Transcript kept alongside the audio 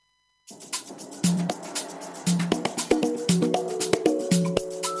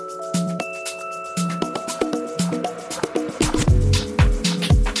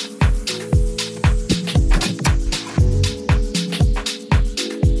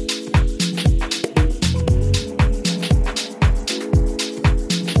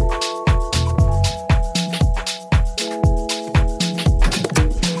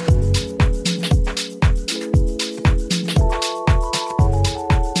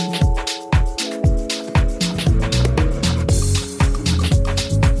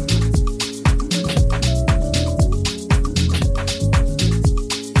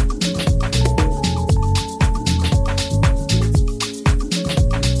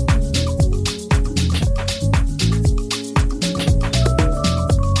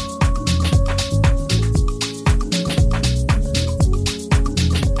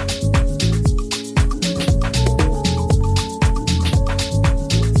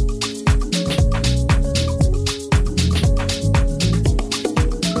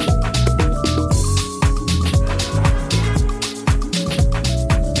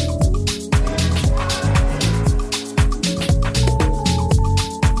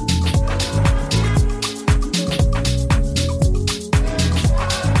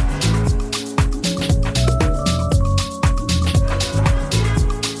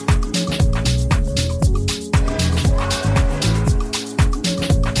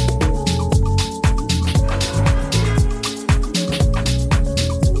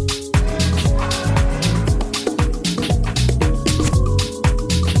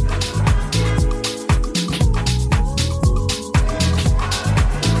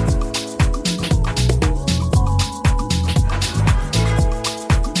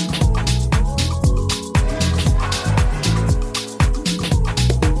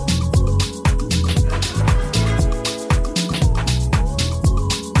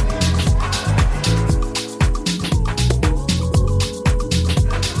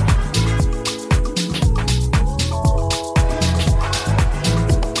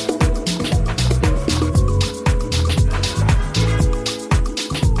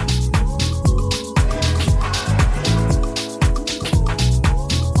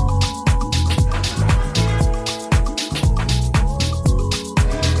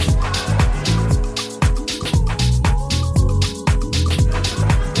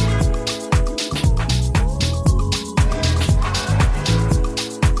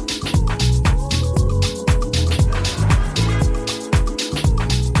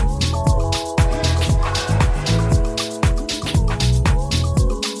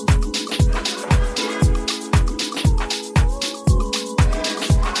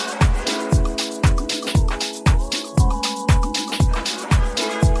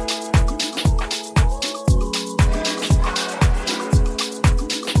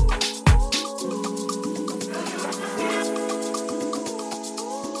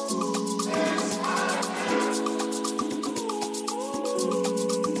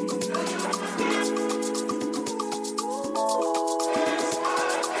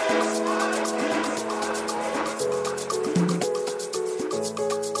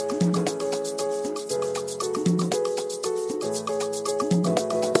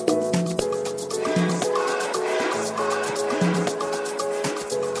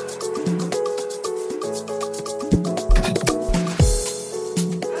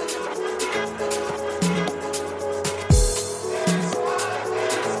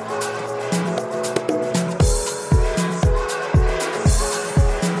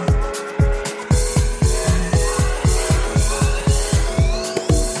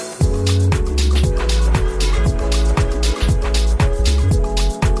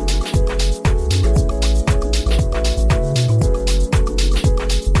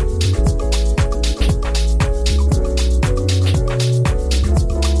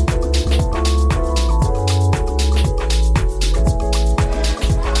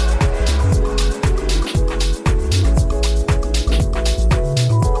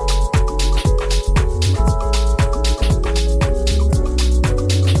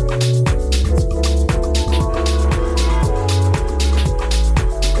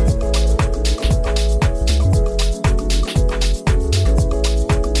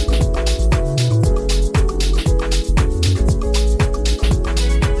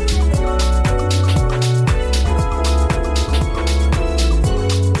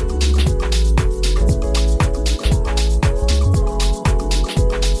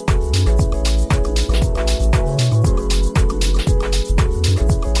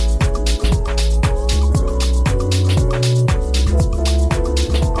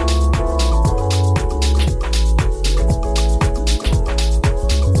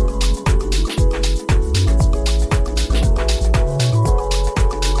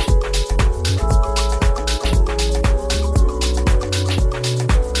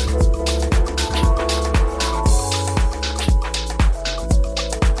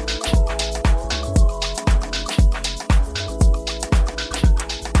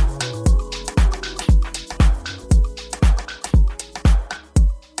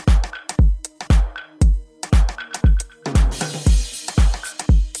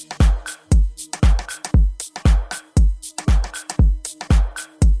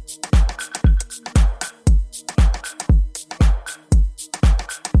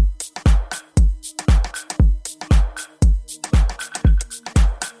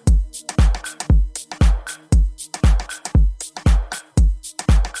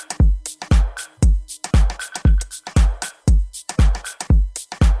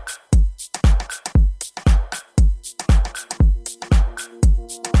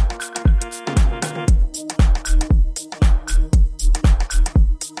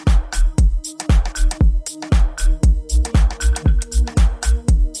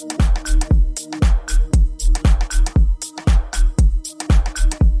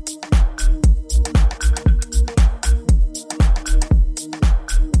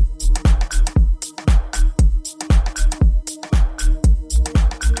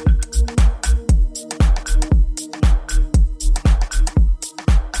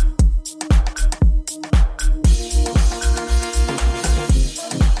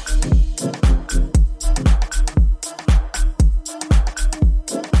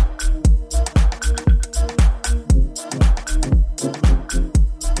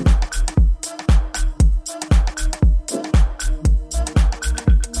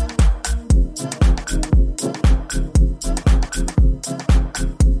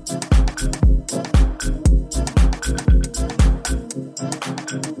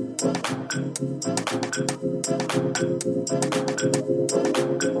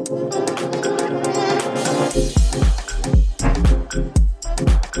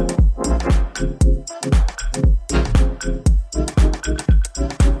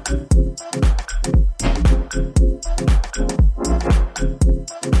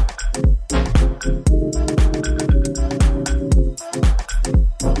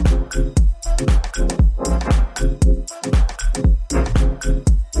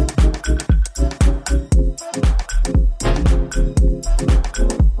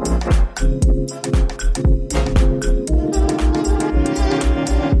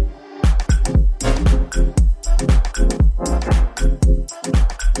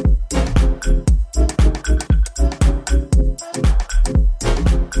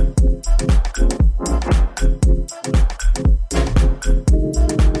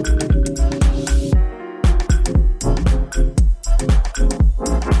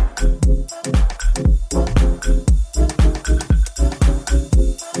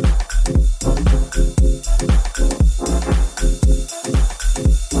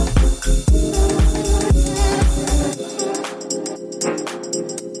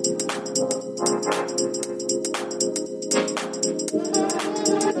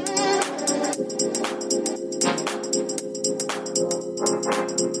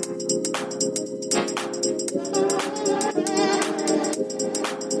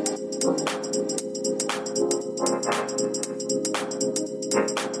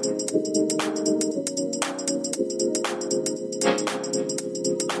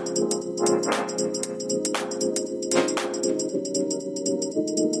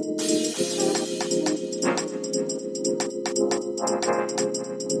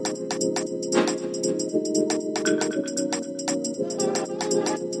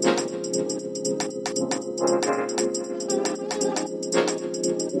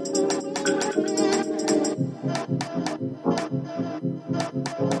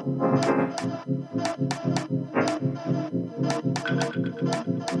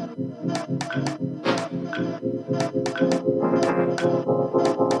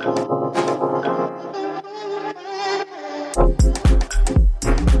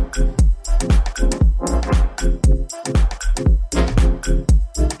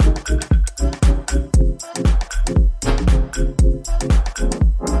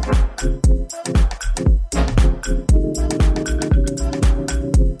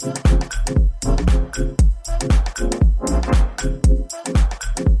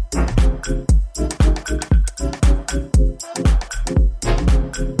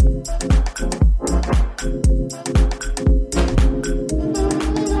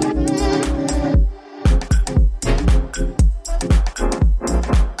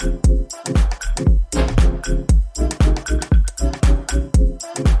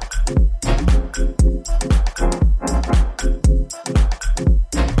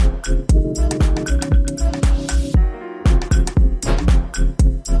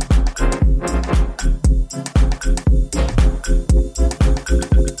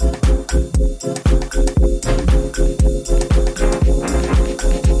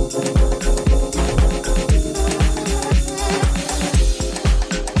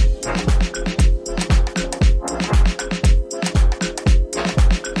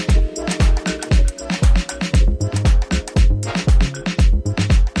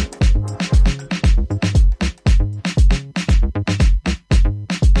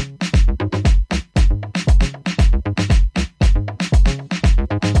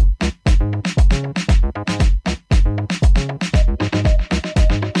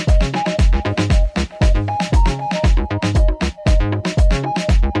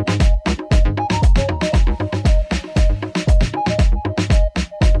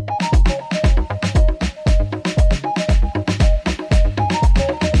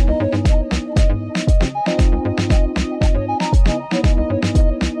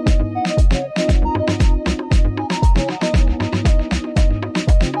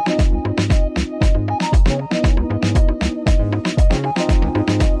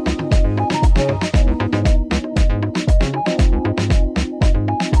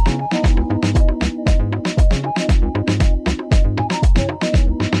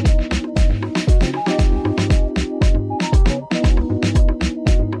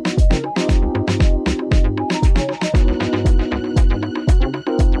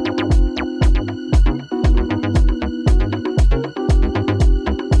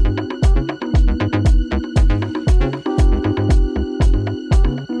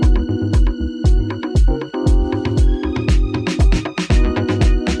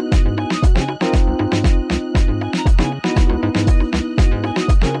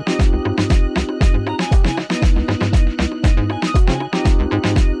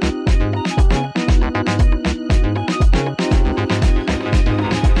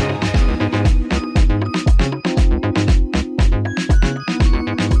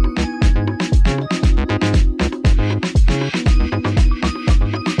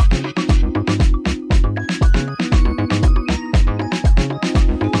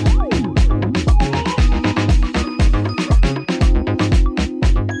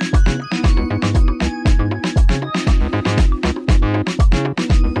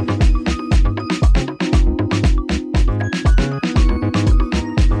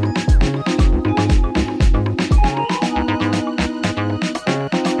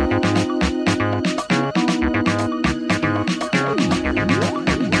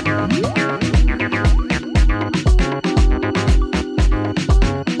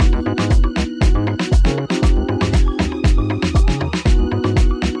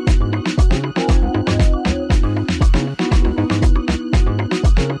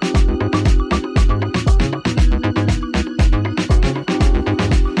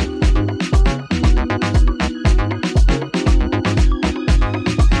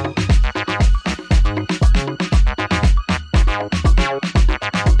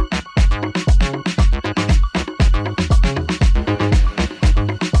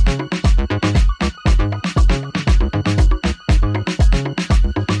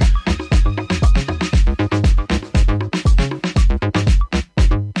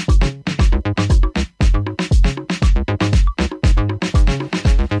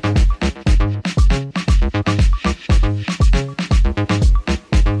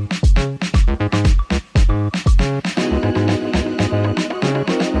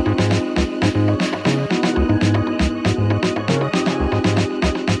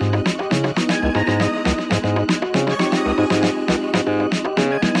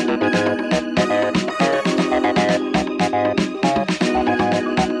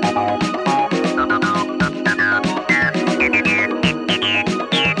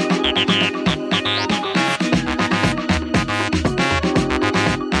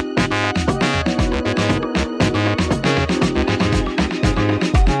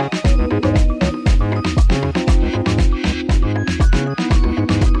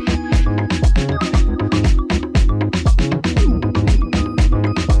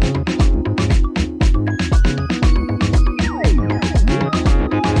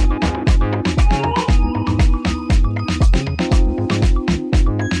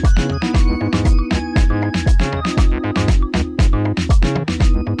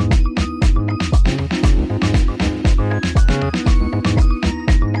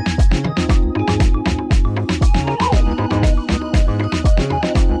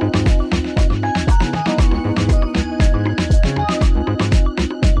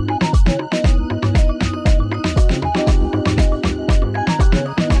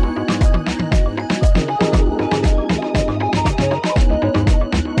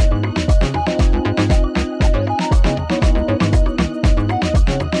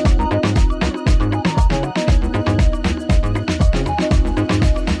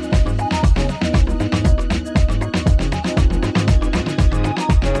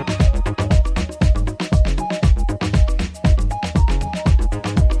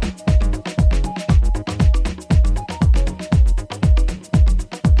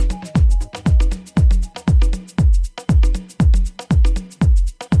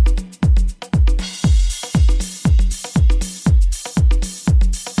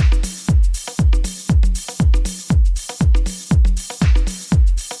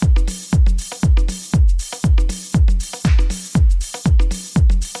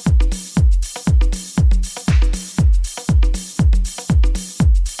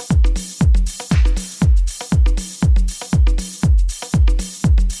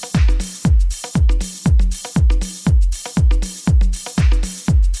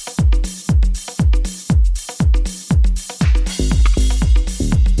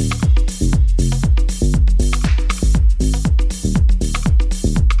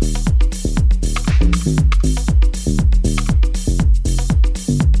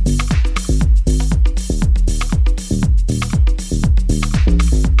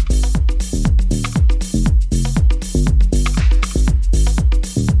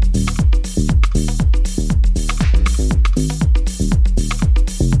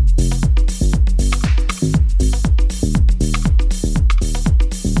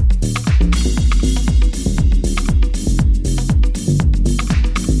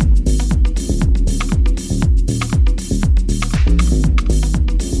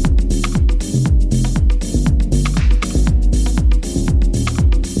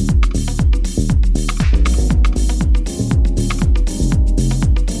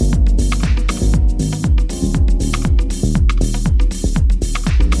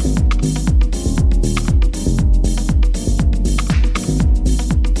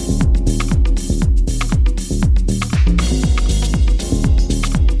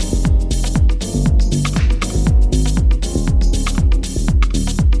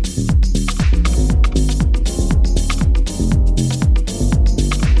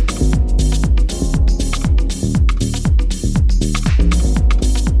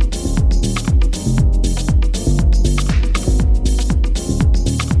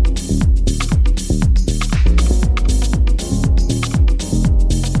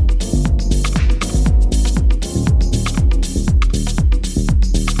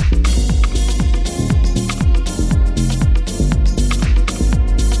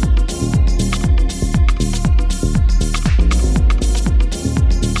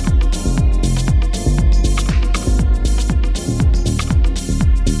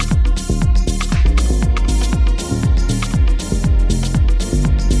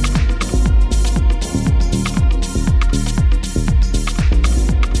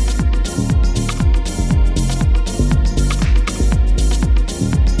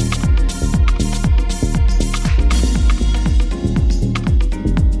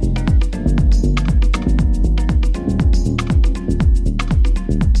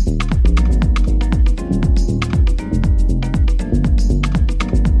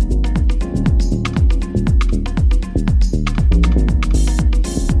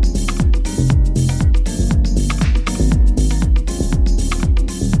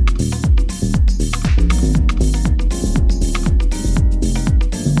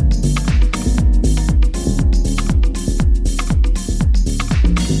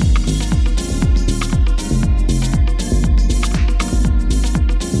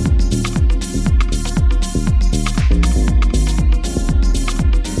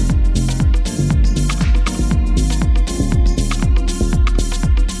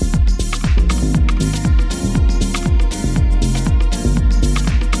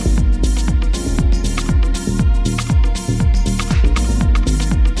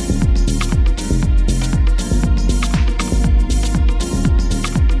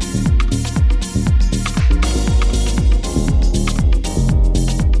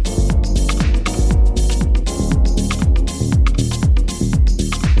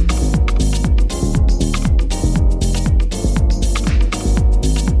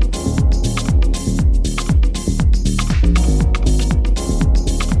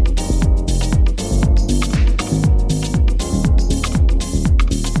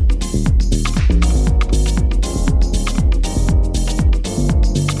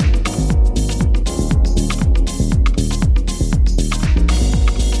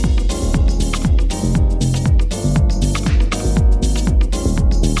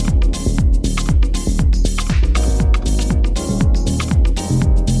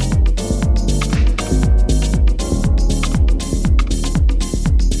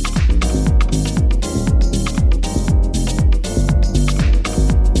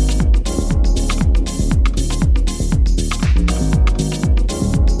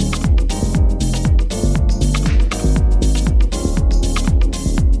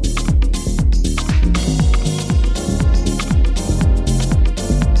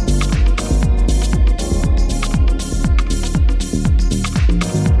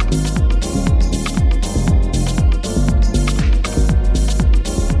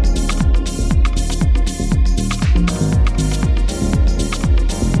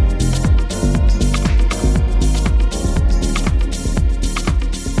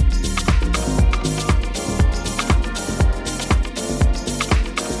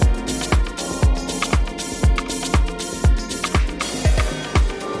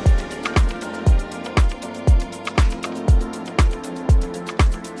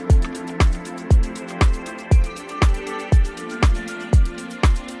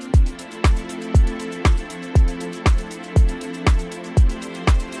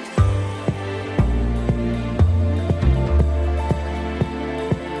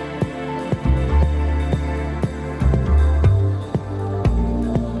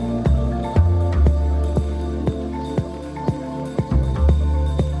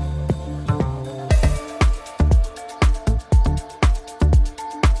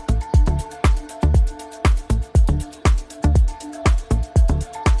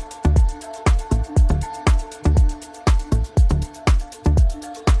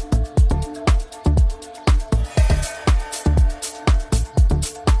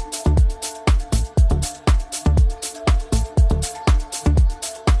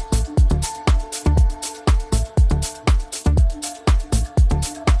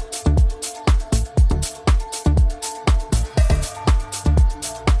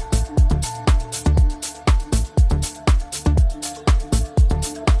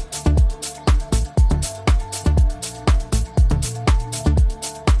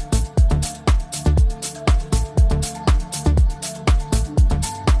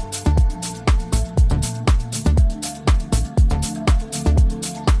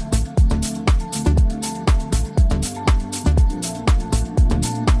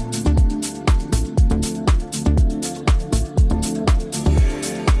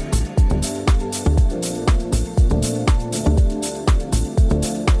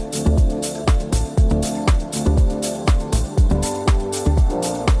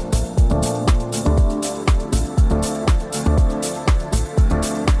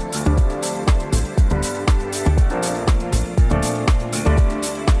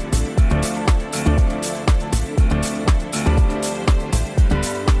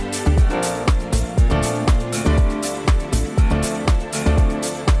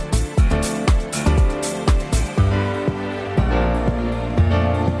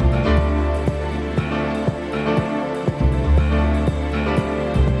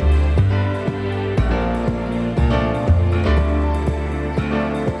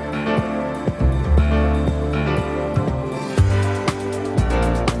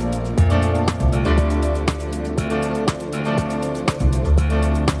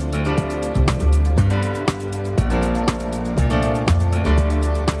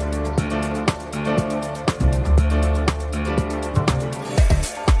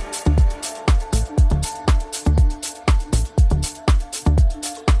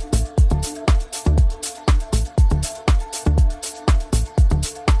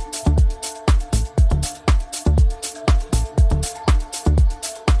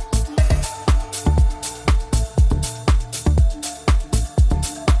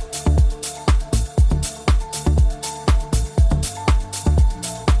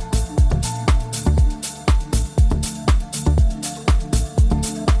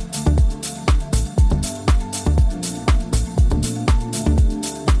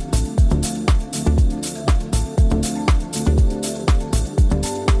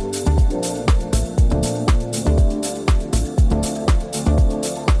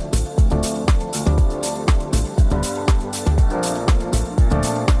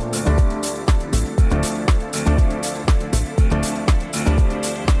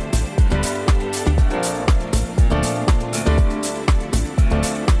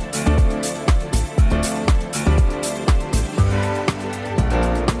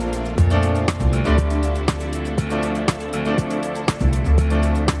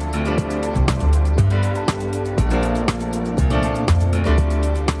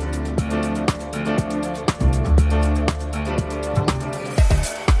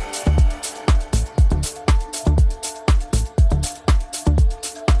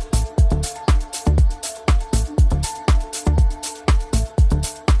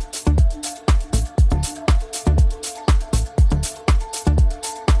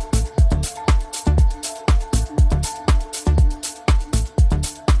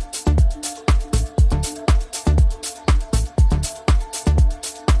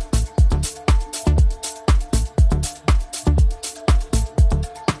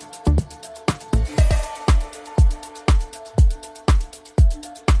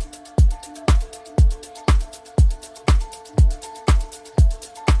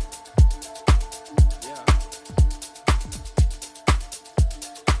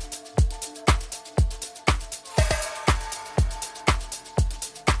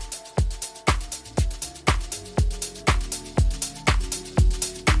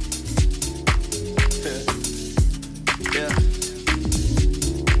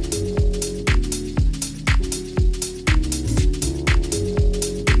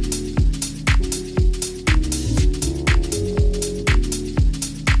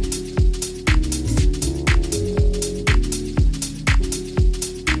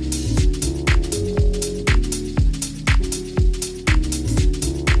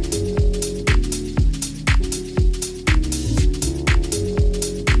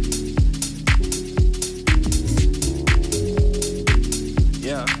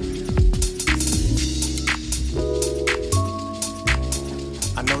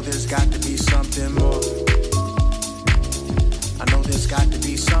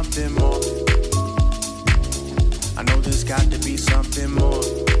something more. I know there's got to be something more.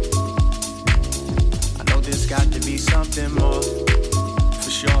 I know there's got to be something more,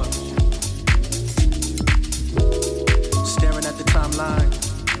 for sure. Staring at the timeline,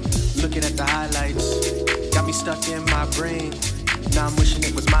 looking at the highlights, got me stuck in my brain. Now I'm wishing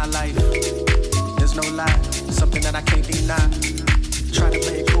it was my life. There's no lie, something that I can't deny. Trying to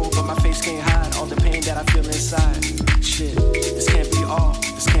play it cool, but my face can't hide all the pain that I feel inside. Shit, this can't be all,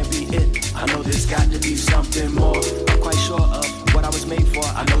 this can't be it. I know there's got to be something more. I'm quite sure of what I was made for.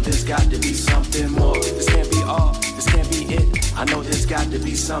 I know there's got to be something more. This can't be all, this can't be it. I know there's got to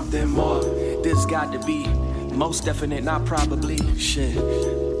be something more. There's got to be, most definite, not probably. Shit,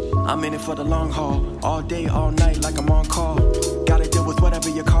 I'm in it for the long haul, all day, all night, like I'm on call. Gotta deal with whatever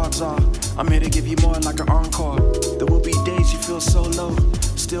your cards are. I'm here to give you more like an encore. There will be days you feel so low,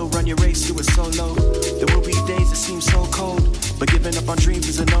 still run your race, do it solo. There will be days that seem so cold, but giving up on dreams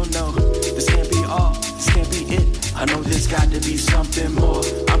is a no-no. This can't be all, this can't be it. I know there's got to be something more.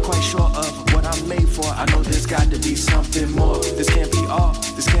 I'm quite sure of what I'm made for. I know there's got to be something more. This can't be all,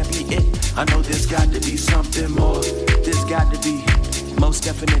 this can't be it. I know there's got to be something more. There's got to be, most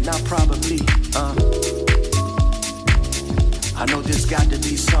definite, not probably. I know there's got to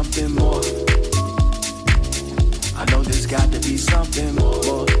be something more. I know there's got to be something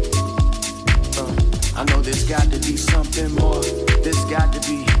more. I know there's got to be something more. There's got to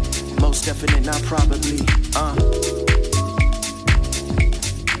be, most definite, not probably.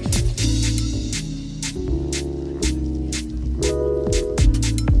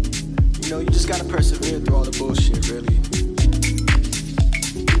 You know, you just gotta persevere through all the bullshit, really.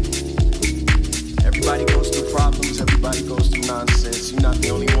 Everybody goes through problems, everybody goes through nonsense. You're not the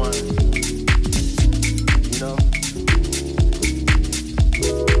only one. You know?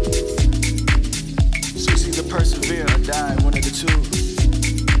 So it's either persevere or die, one of the two.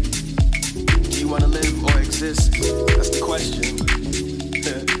 Do you want to live or exist? That's the question.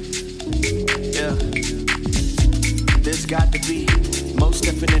 Yeah. There's got to be, most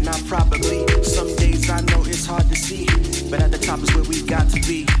definite, not probably. Some days I know it's hard to see, but at the top is where we got to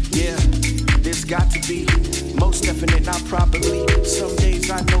be. Yeah. There's got to be, most definite, not probably. Some days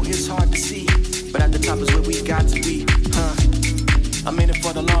I know it's hard to see, but at the top is where we got to be, I'm in it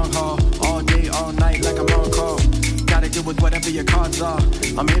for the long haul, all day, all night, like I'm on call. Gotta deal with whatever your cards are.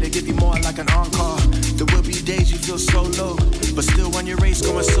 I'm here to give you more like an encore. There will be days you feel so low, but still run your race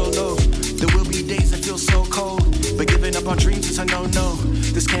going solo. There will be days that feel so cold, but giving up on dreams is a no-no.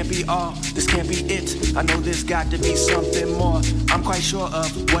 This can't be all, this can't be it. I know there's got to be something more. I'm quite sure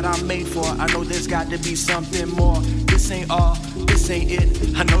of what I'm made for. I know there's got to be something more. This ain't all, this ain't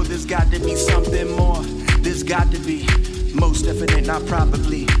it. I know there's got to be something more. There's got to be, most definite, not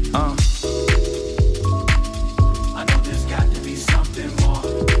probably. I know there's got to be something more.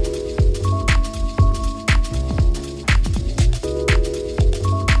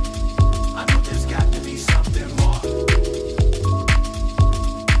 I know there's got to be something more.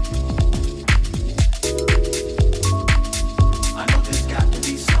 I know there's got to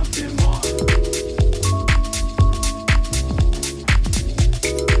be something more.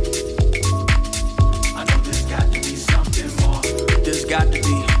 I know there's got to be something more. There's got to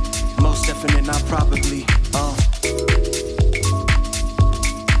be,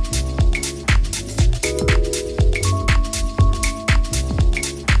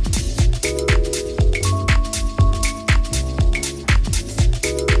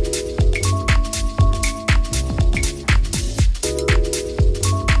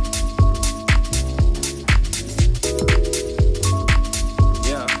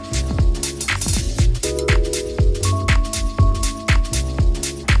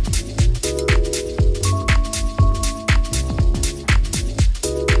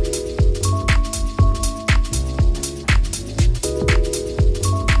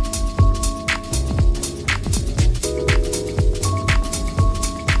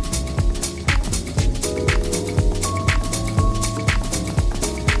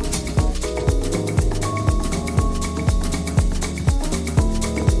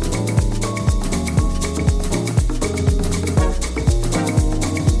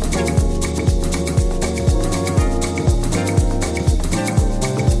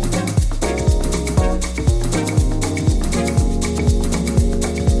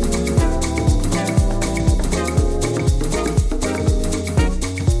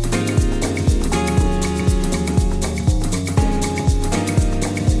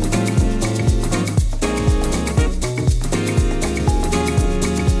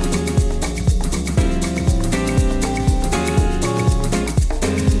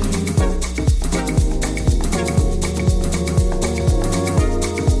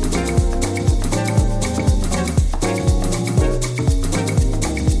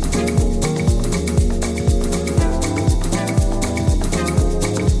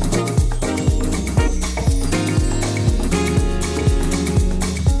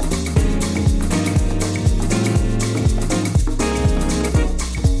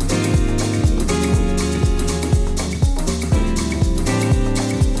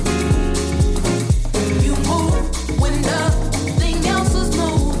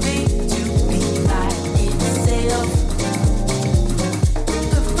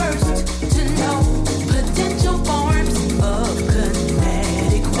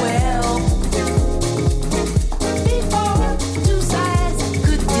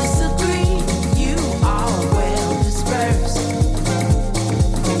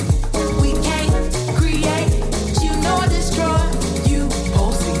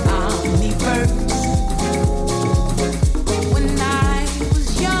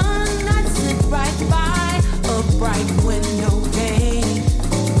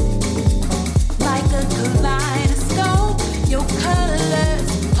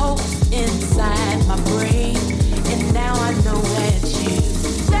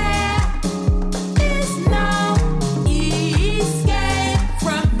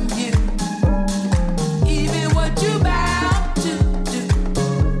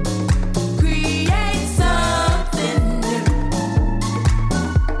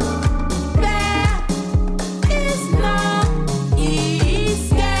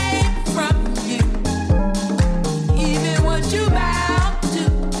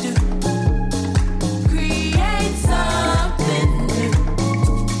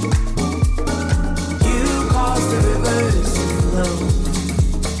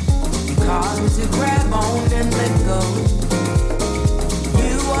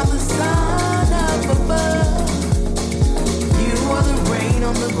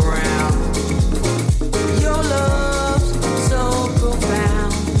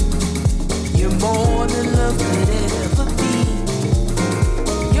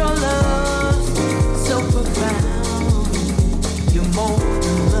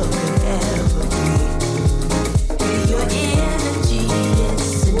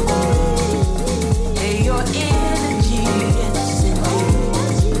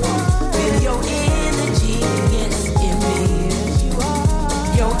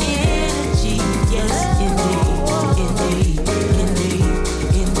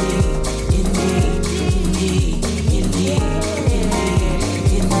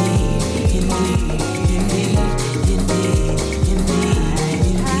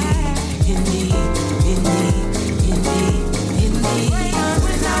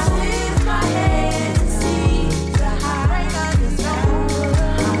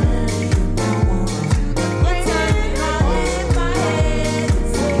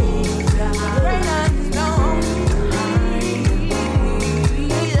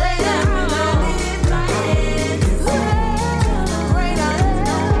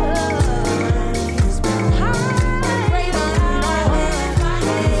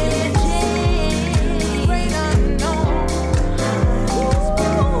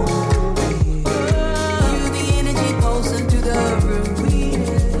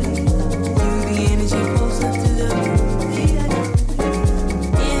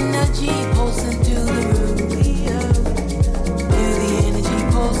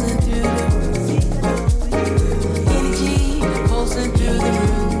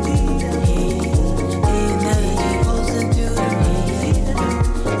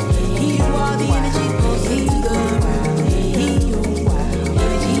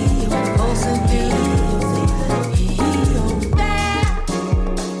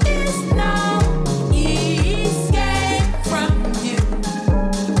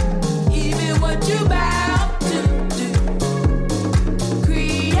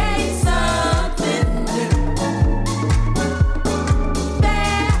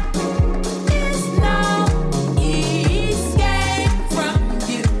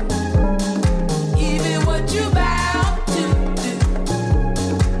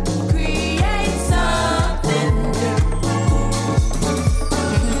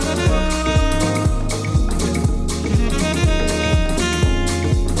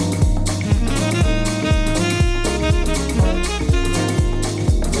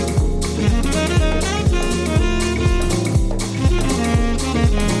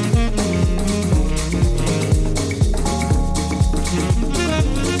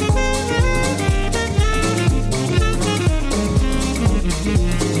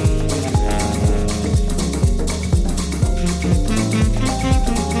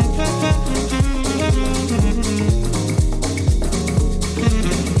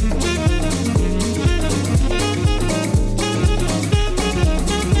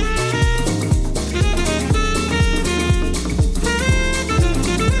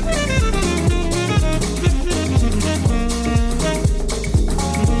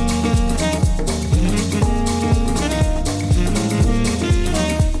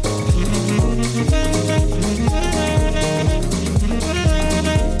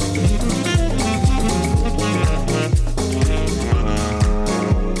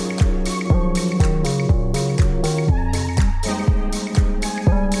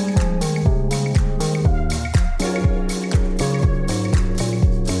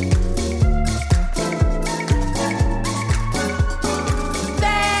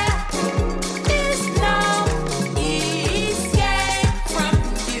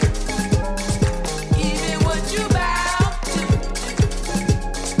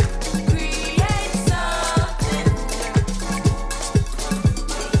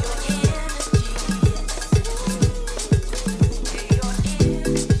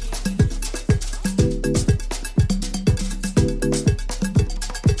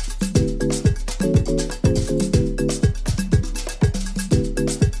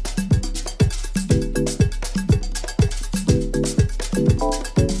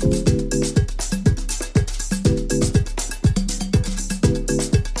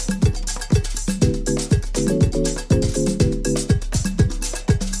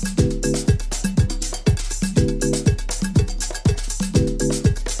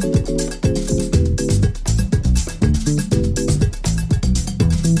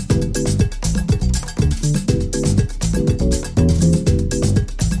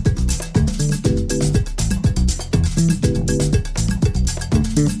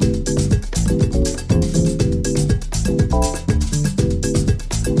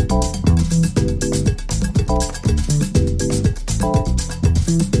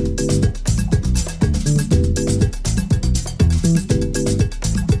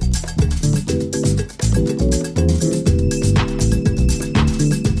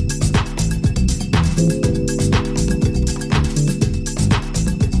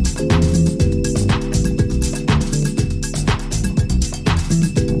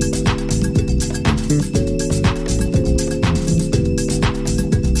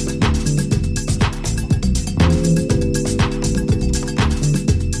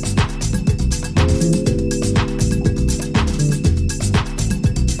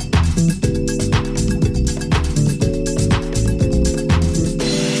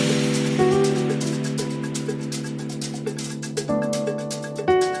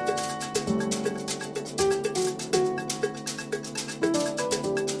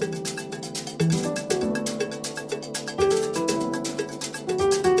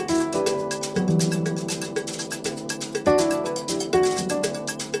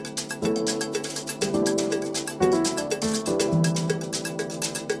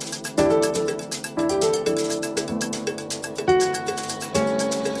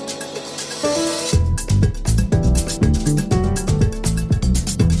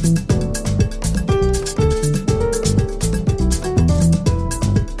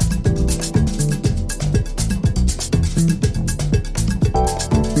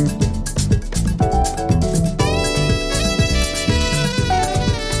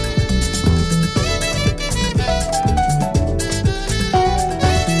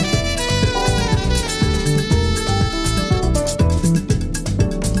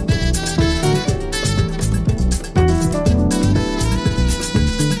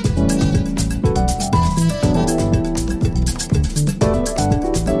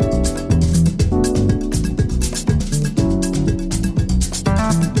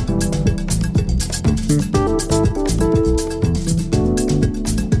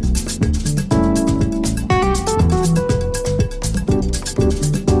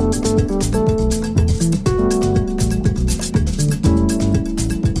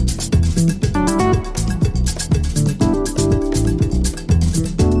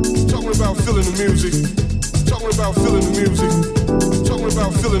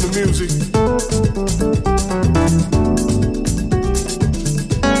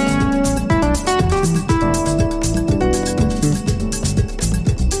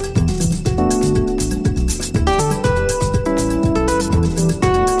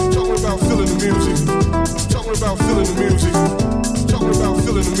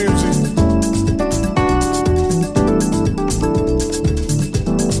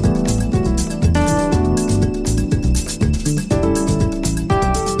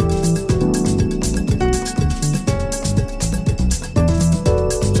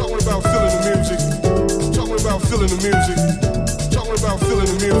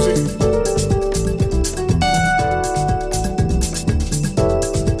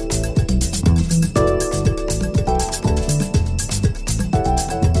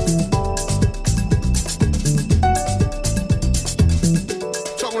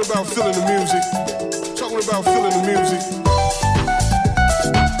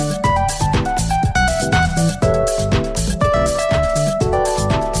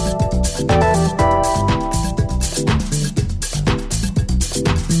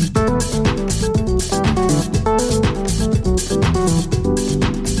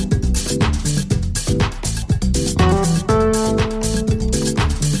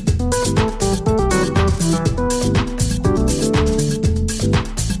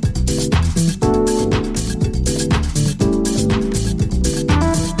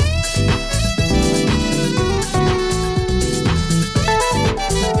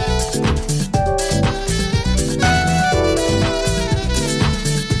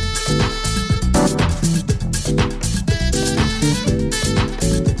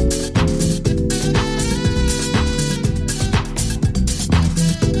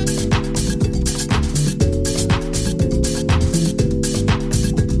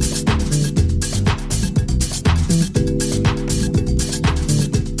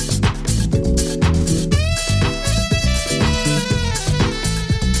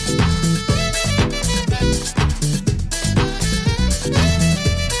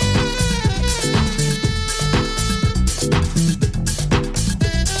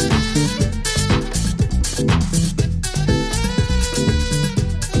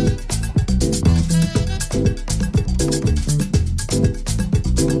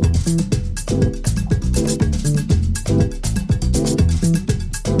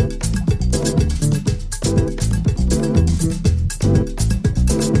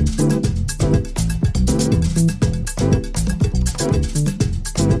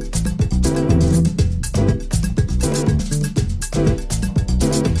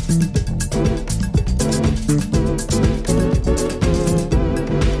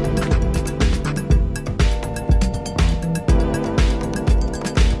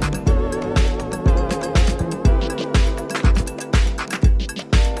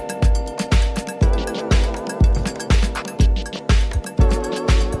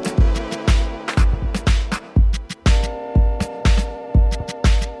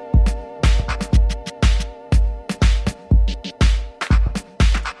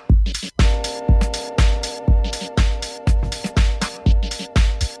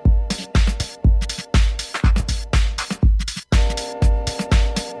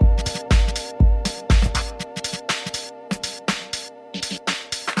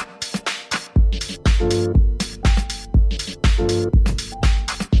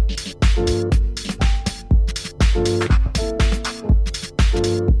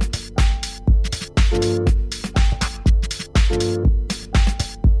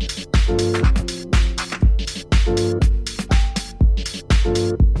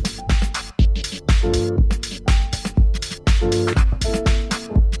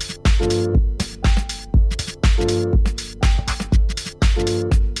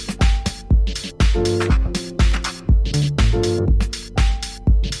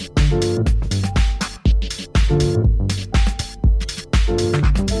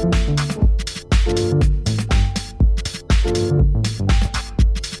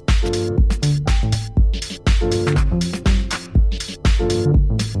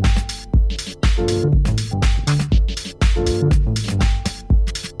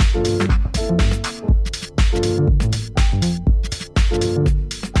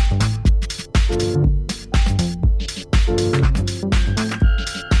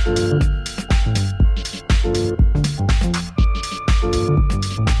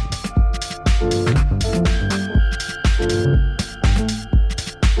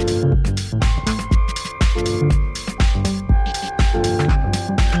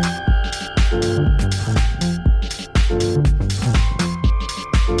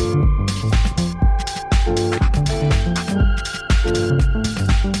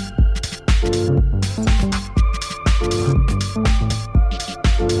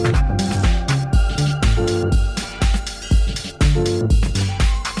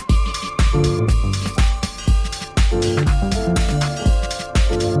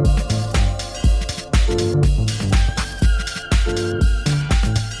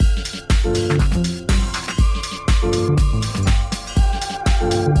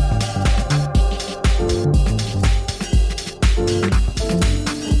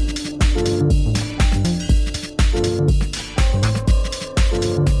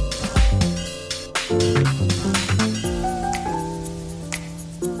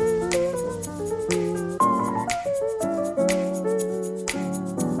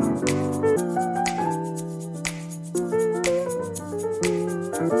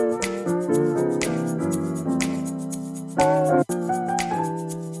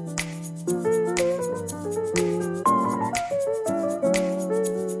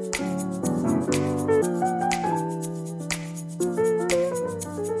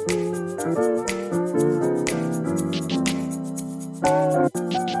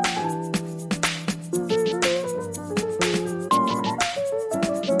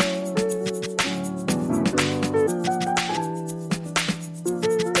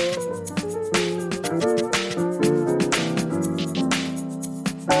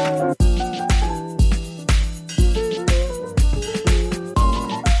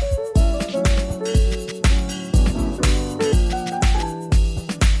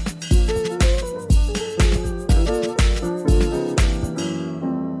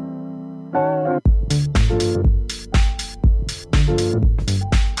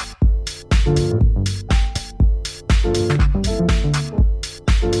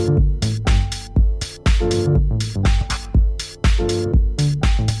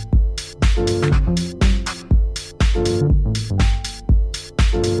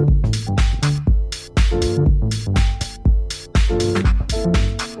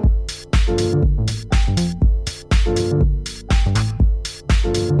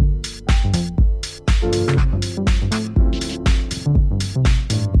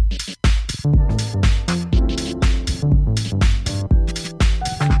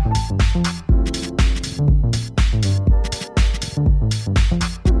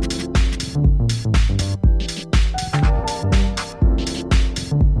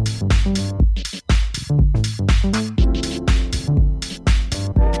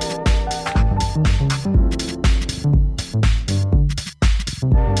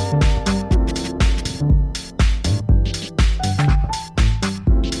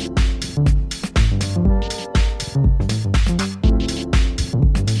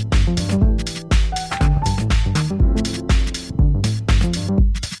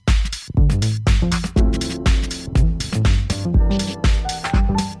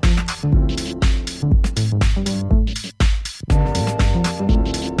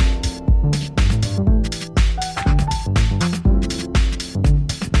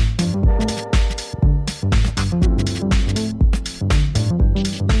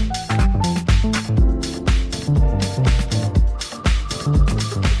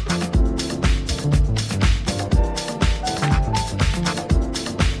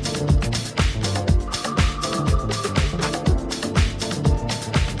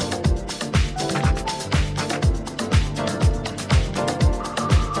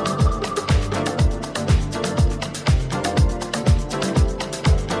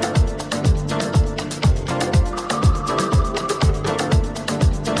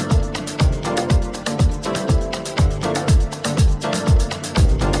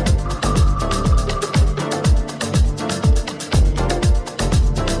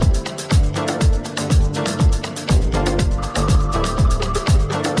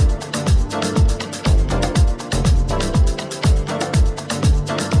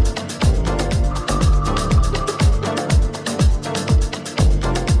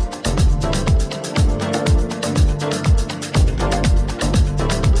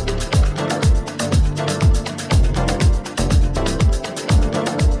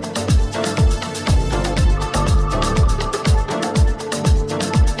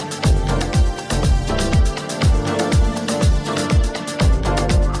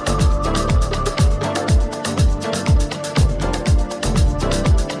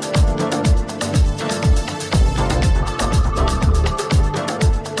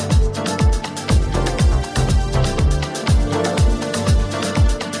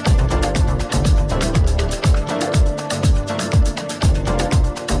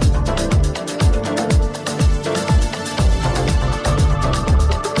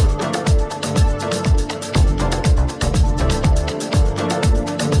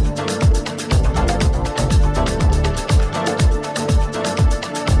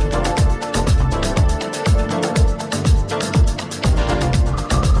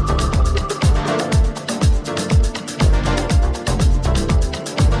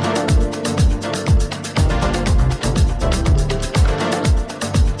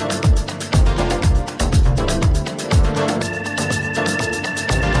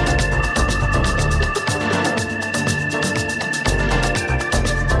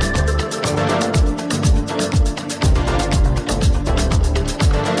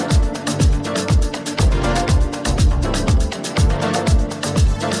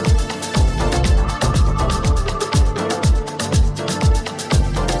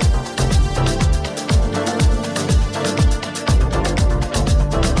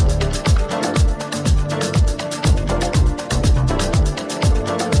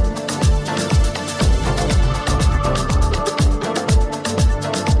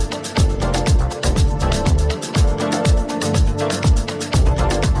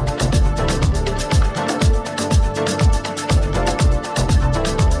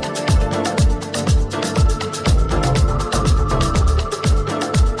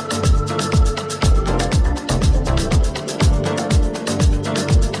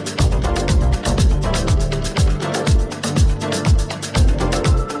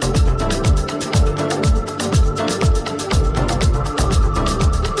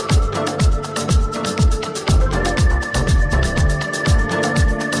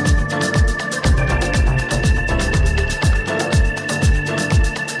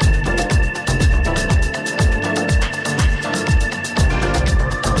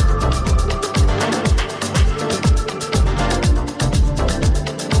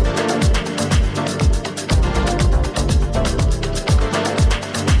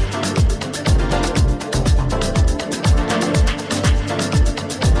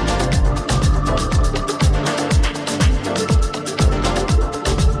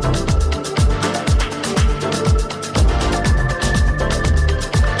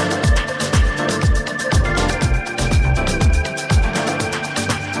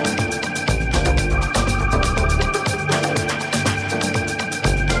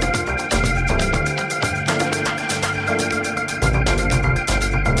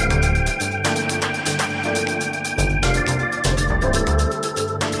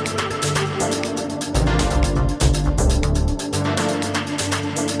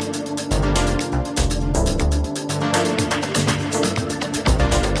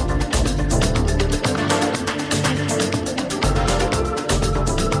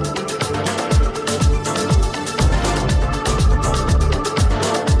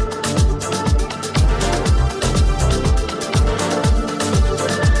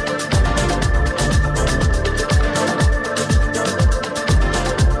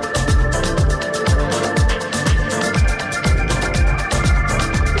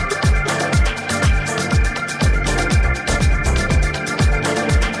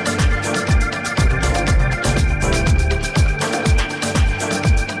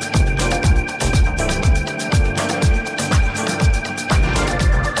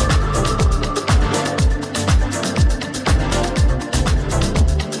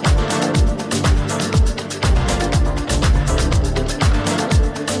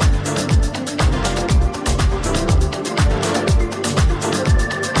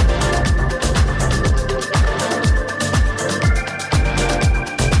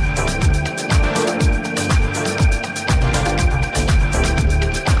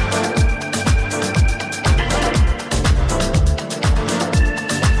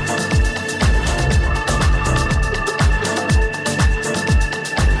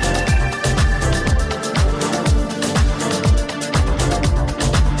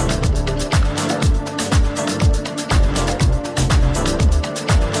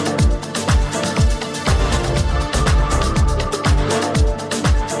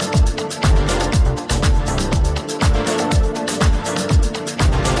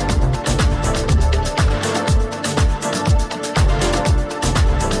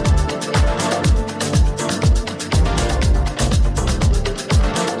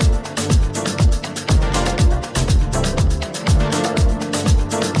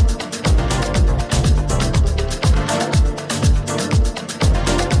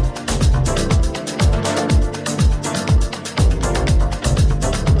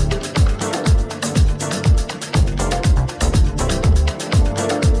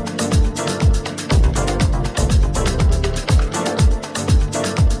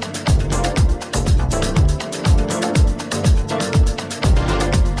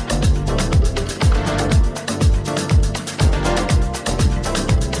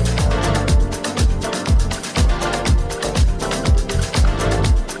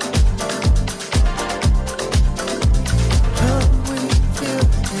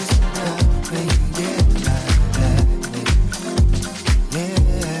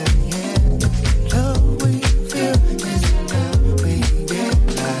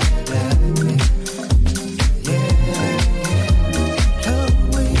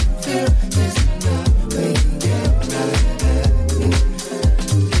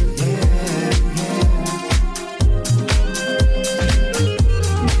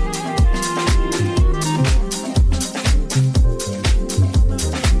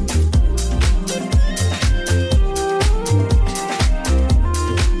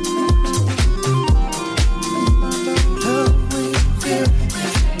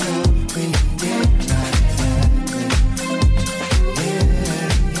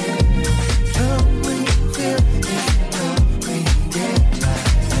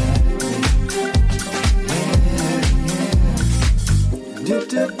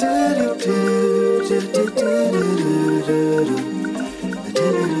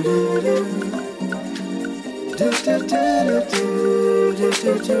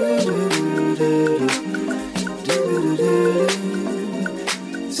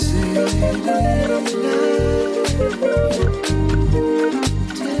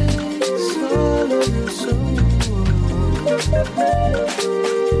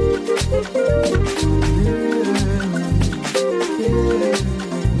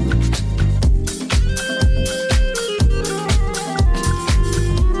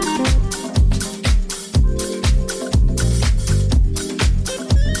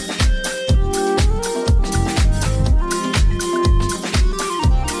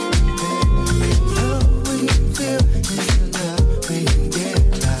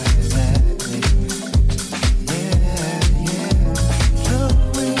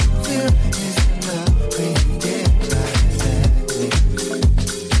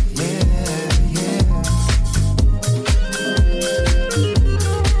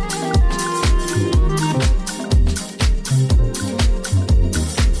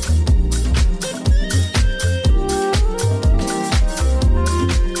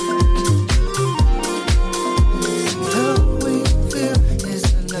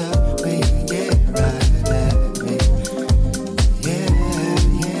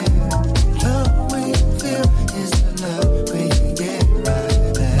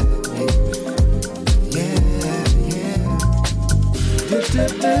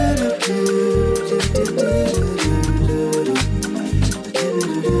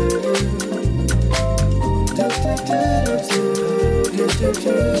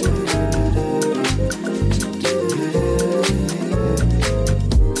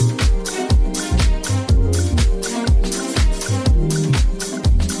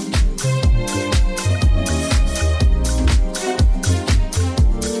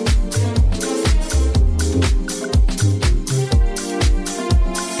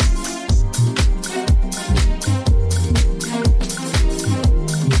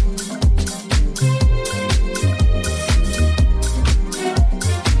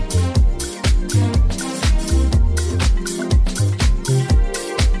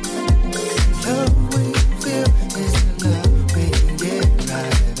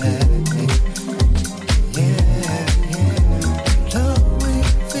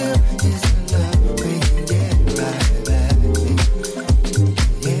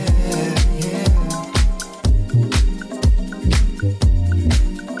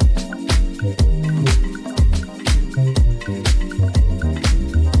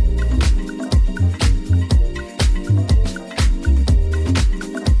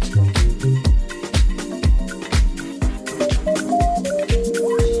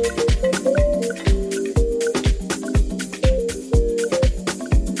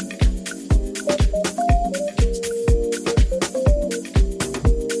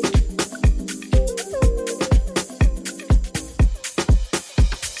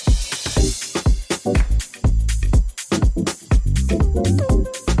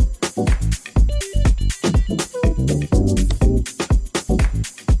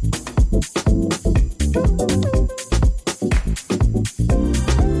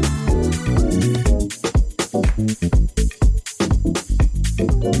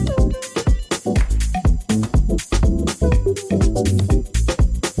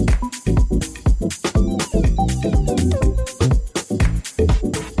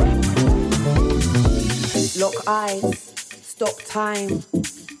 Eyes, stop time,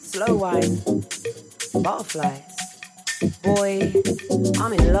 slow wine, butterflies. Boy,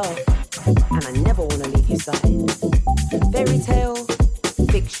 I'm in love, and I never wanna leave your side. Fairy tale,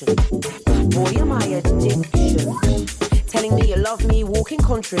 fiction. Boy, am I addiction. Telling me you love me, walking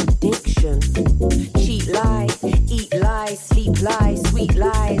contradiction. Cheat lie, eat lie, sleep lie, sweet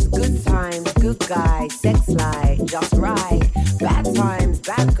lies, good times, good guys, sex lie, just right. Bad times,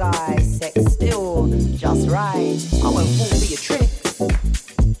 bad guys, sex still, just right. I won't fall for your tricks.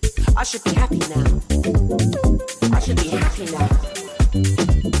 I should be happy now. I should be happy now.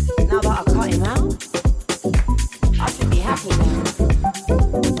 Now that I cut him out, I should be happy now.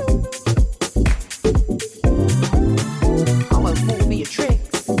 I won't fall for your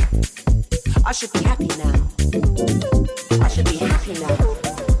tricks. I should be happy now. I should be happy now.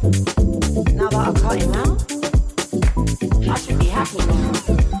 Now that I cut him out, I should be happy now.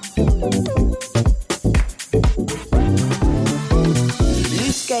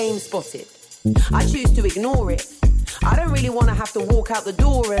 Loose game spotted. I choose to ignore it. I don't really want to have to walk out the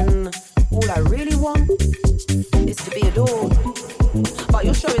door, and all I really want is to be adored. But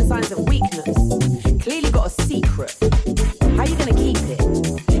you're showing signs of weakness. Clearly got a secret. How you gonna keep it?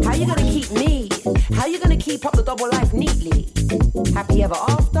 How you gonna keep me? How you gonna keep up the double life neatly? Happy ever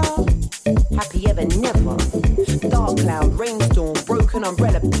after? Happy ever never? cloud, rainstorm, broken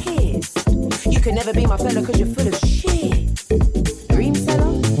umbrella, pissed. You can never be my fella cause you're full of shit. Dream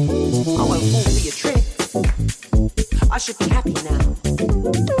seller? I won't fall for your tricks. I should be happy now.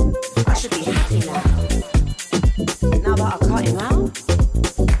 I should be happy now. Now that I cut him out,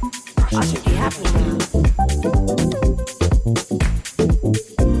 I should be happy now.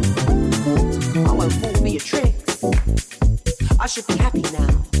 I won't fall for your tricks. I should be happy now.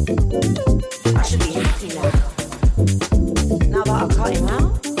 I should be happy now. Now that I cut him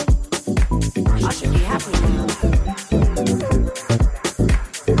out, I should be happy now.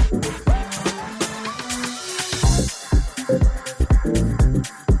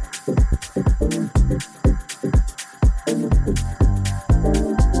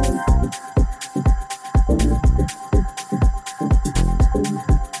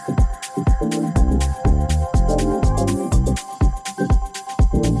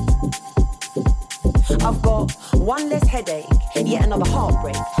 I've got one less headache, yet another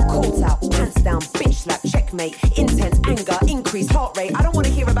heartbreak. Caught out, pants down, bitch slap, checkmate. Intense anger, increased heart rate. I don't want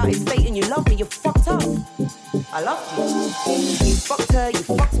to hear about his fate and you love me, you're fucked up. I love you. You fucked her, you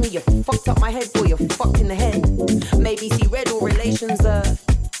fucked me, you fucked up my head, boy, you're fucked in the head. Maybe see red, all relations are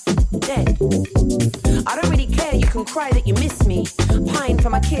dead. I don't really care, you can cry that you miss me. Pine for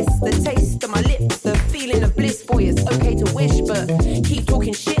my kiss, the taste of my lips, the feeling of bliss, boy, it's okay to wish, but keep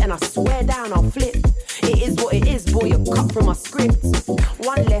talking shit and I swear down I'll flip. It is what it is, boy, you're cut from my script.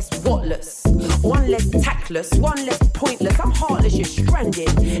 One less whatless, one less tactless, one less pointless. I'm heartless, you're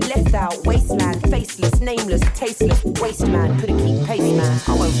stranded. Left out, wasteland, faceless, nameless, tasteless, waste man. Couldn't keep pace, man.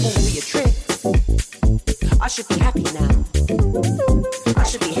 I won't fall for your tricks. I should be happy now. I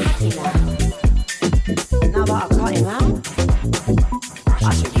should be happy now. Now that I cut him out,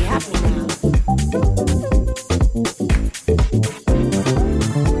 I should be happy now.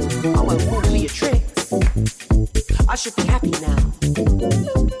 I won't fall for your tricks. I should be happy now.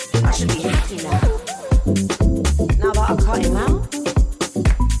 I should be happy now. Now that I cut him out,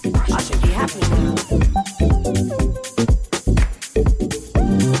 I should be happy now.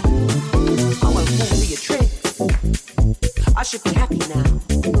 I won't fall for your tricks. I should be happy now.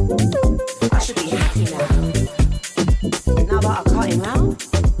 I should be happy now. Now that I cut him out,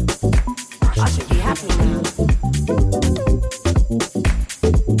 I should be happy now.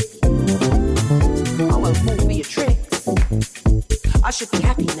 I won't fall for your tricks. I should be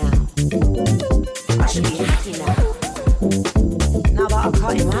happy now. I should be happy now. Now that I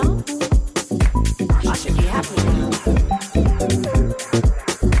cut him out, I should be happy now.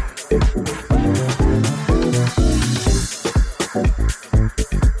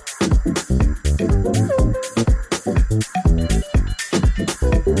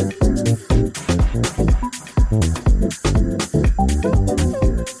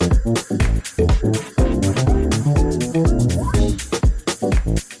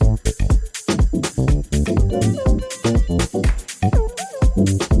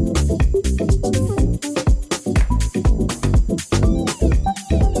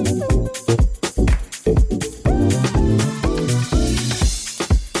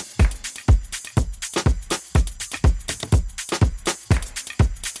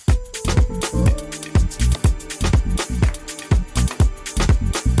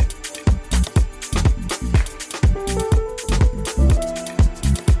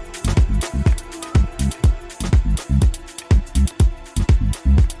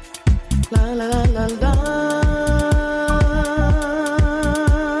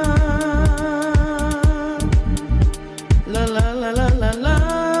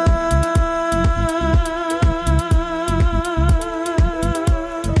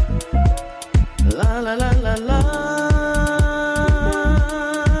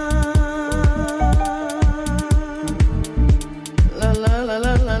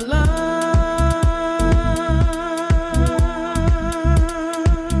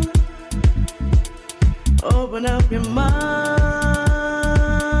 Open up your mind.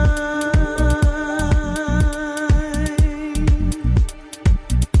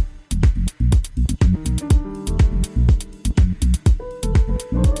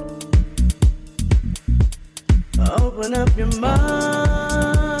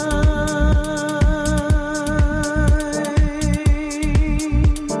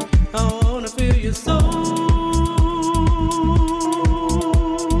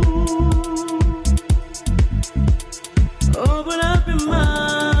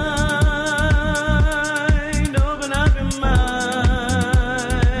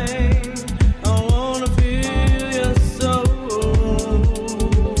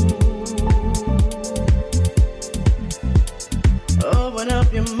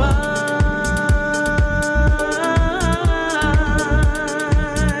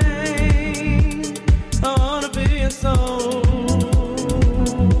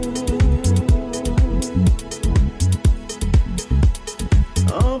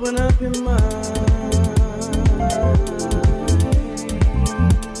 Open up your mind.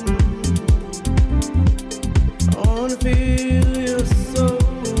 I wanna feel your soul.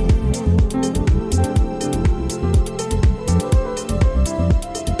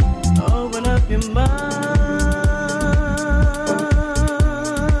 Open up your mind.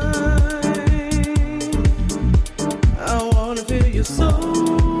 I wanna feel your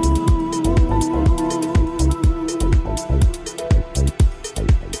soul.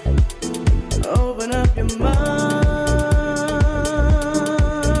 Open up your mind.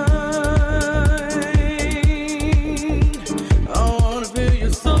 I wanna feel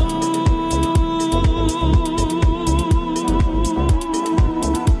your soul.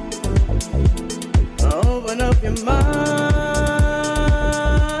 Open up your mind.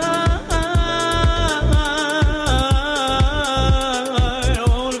 I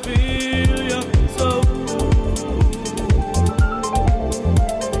wanna feel your soul.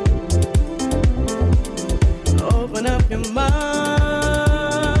 Open up your mind.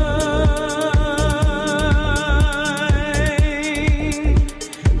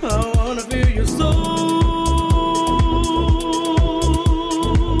 I wanna feel your soul.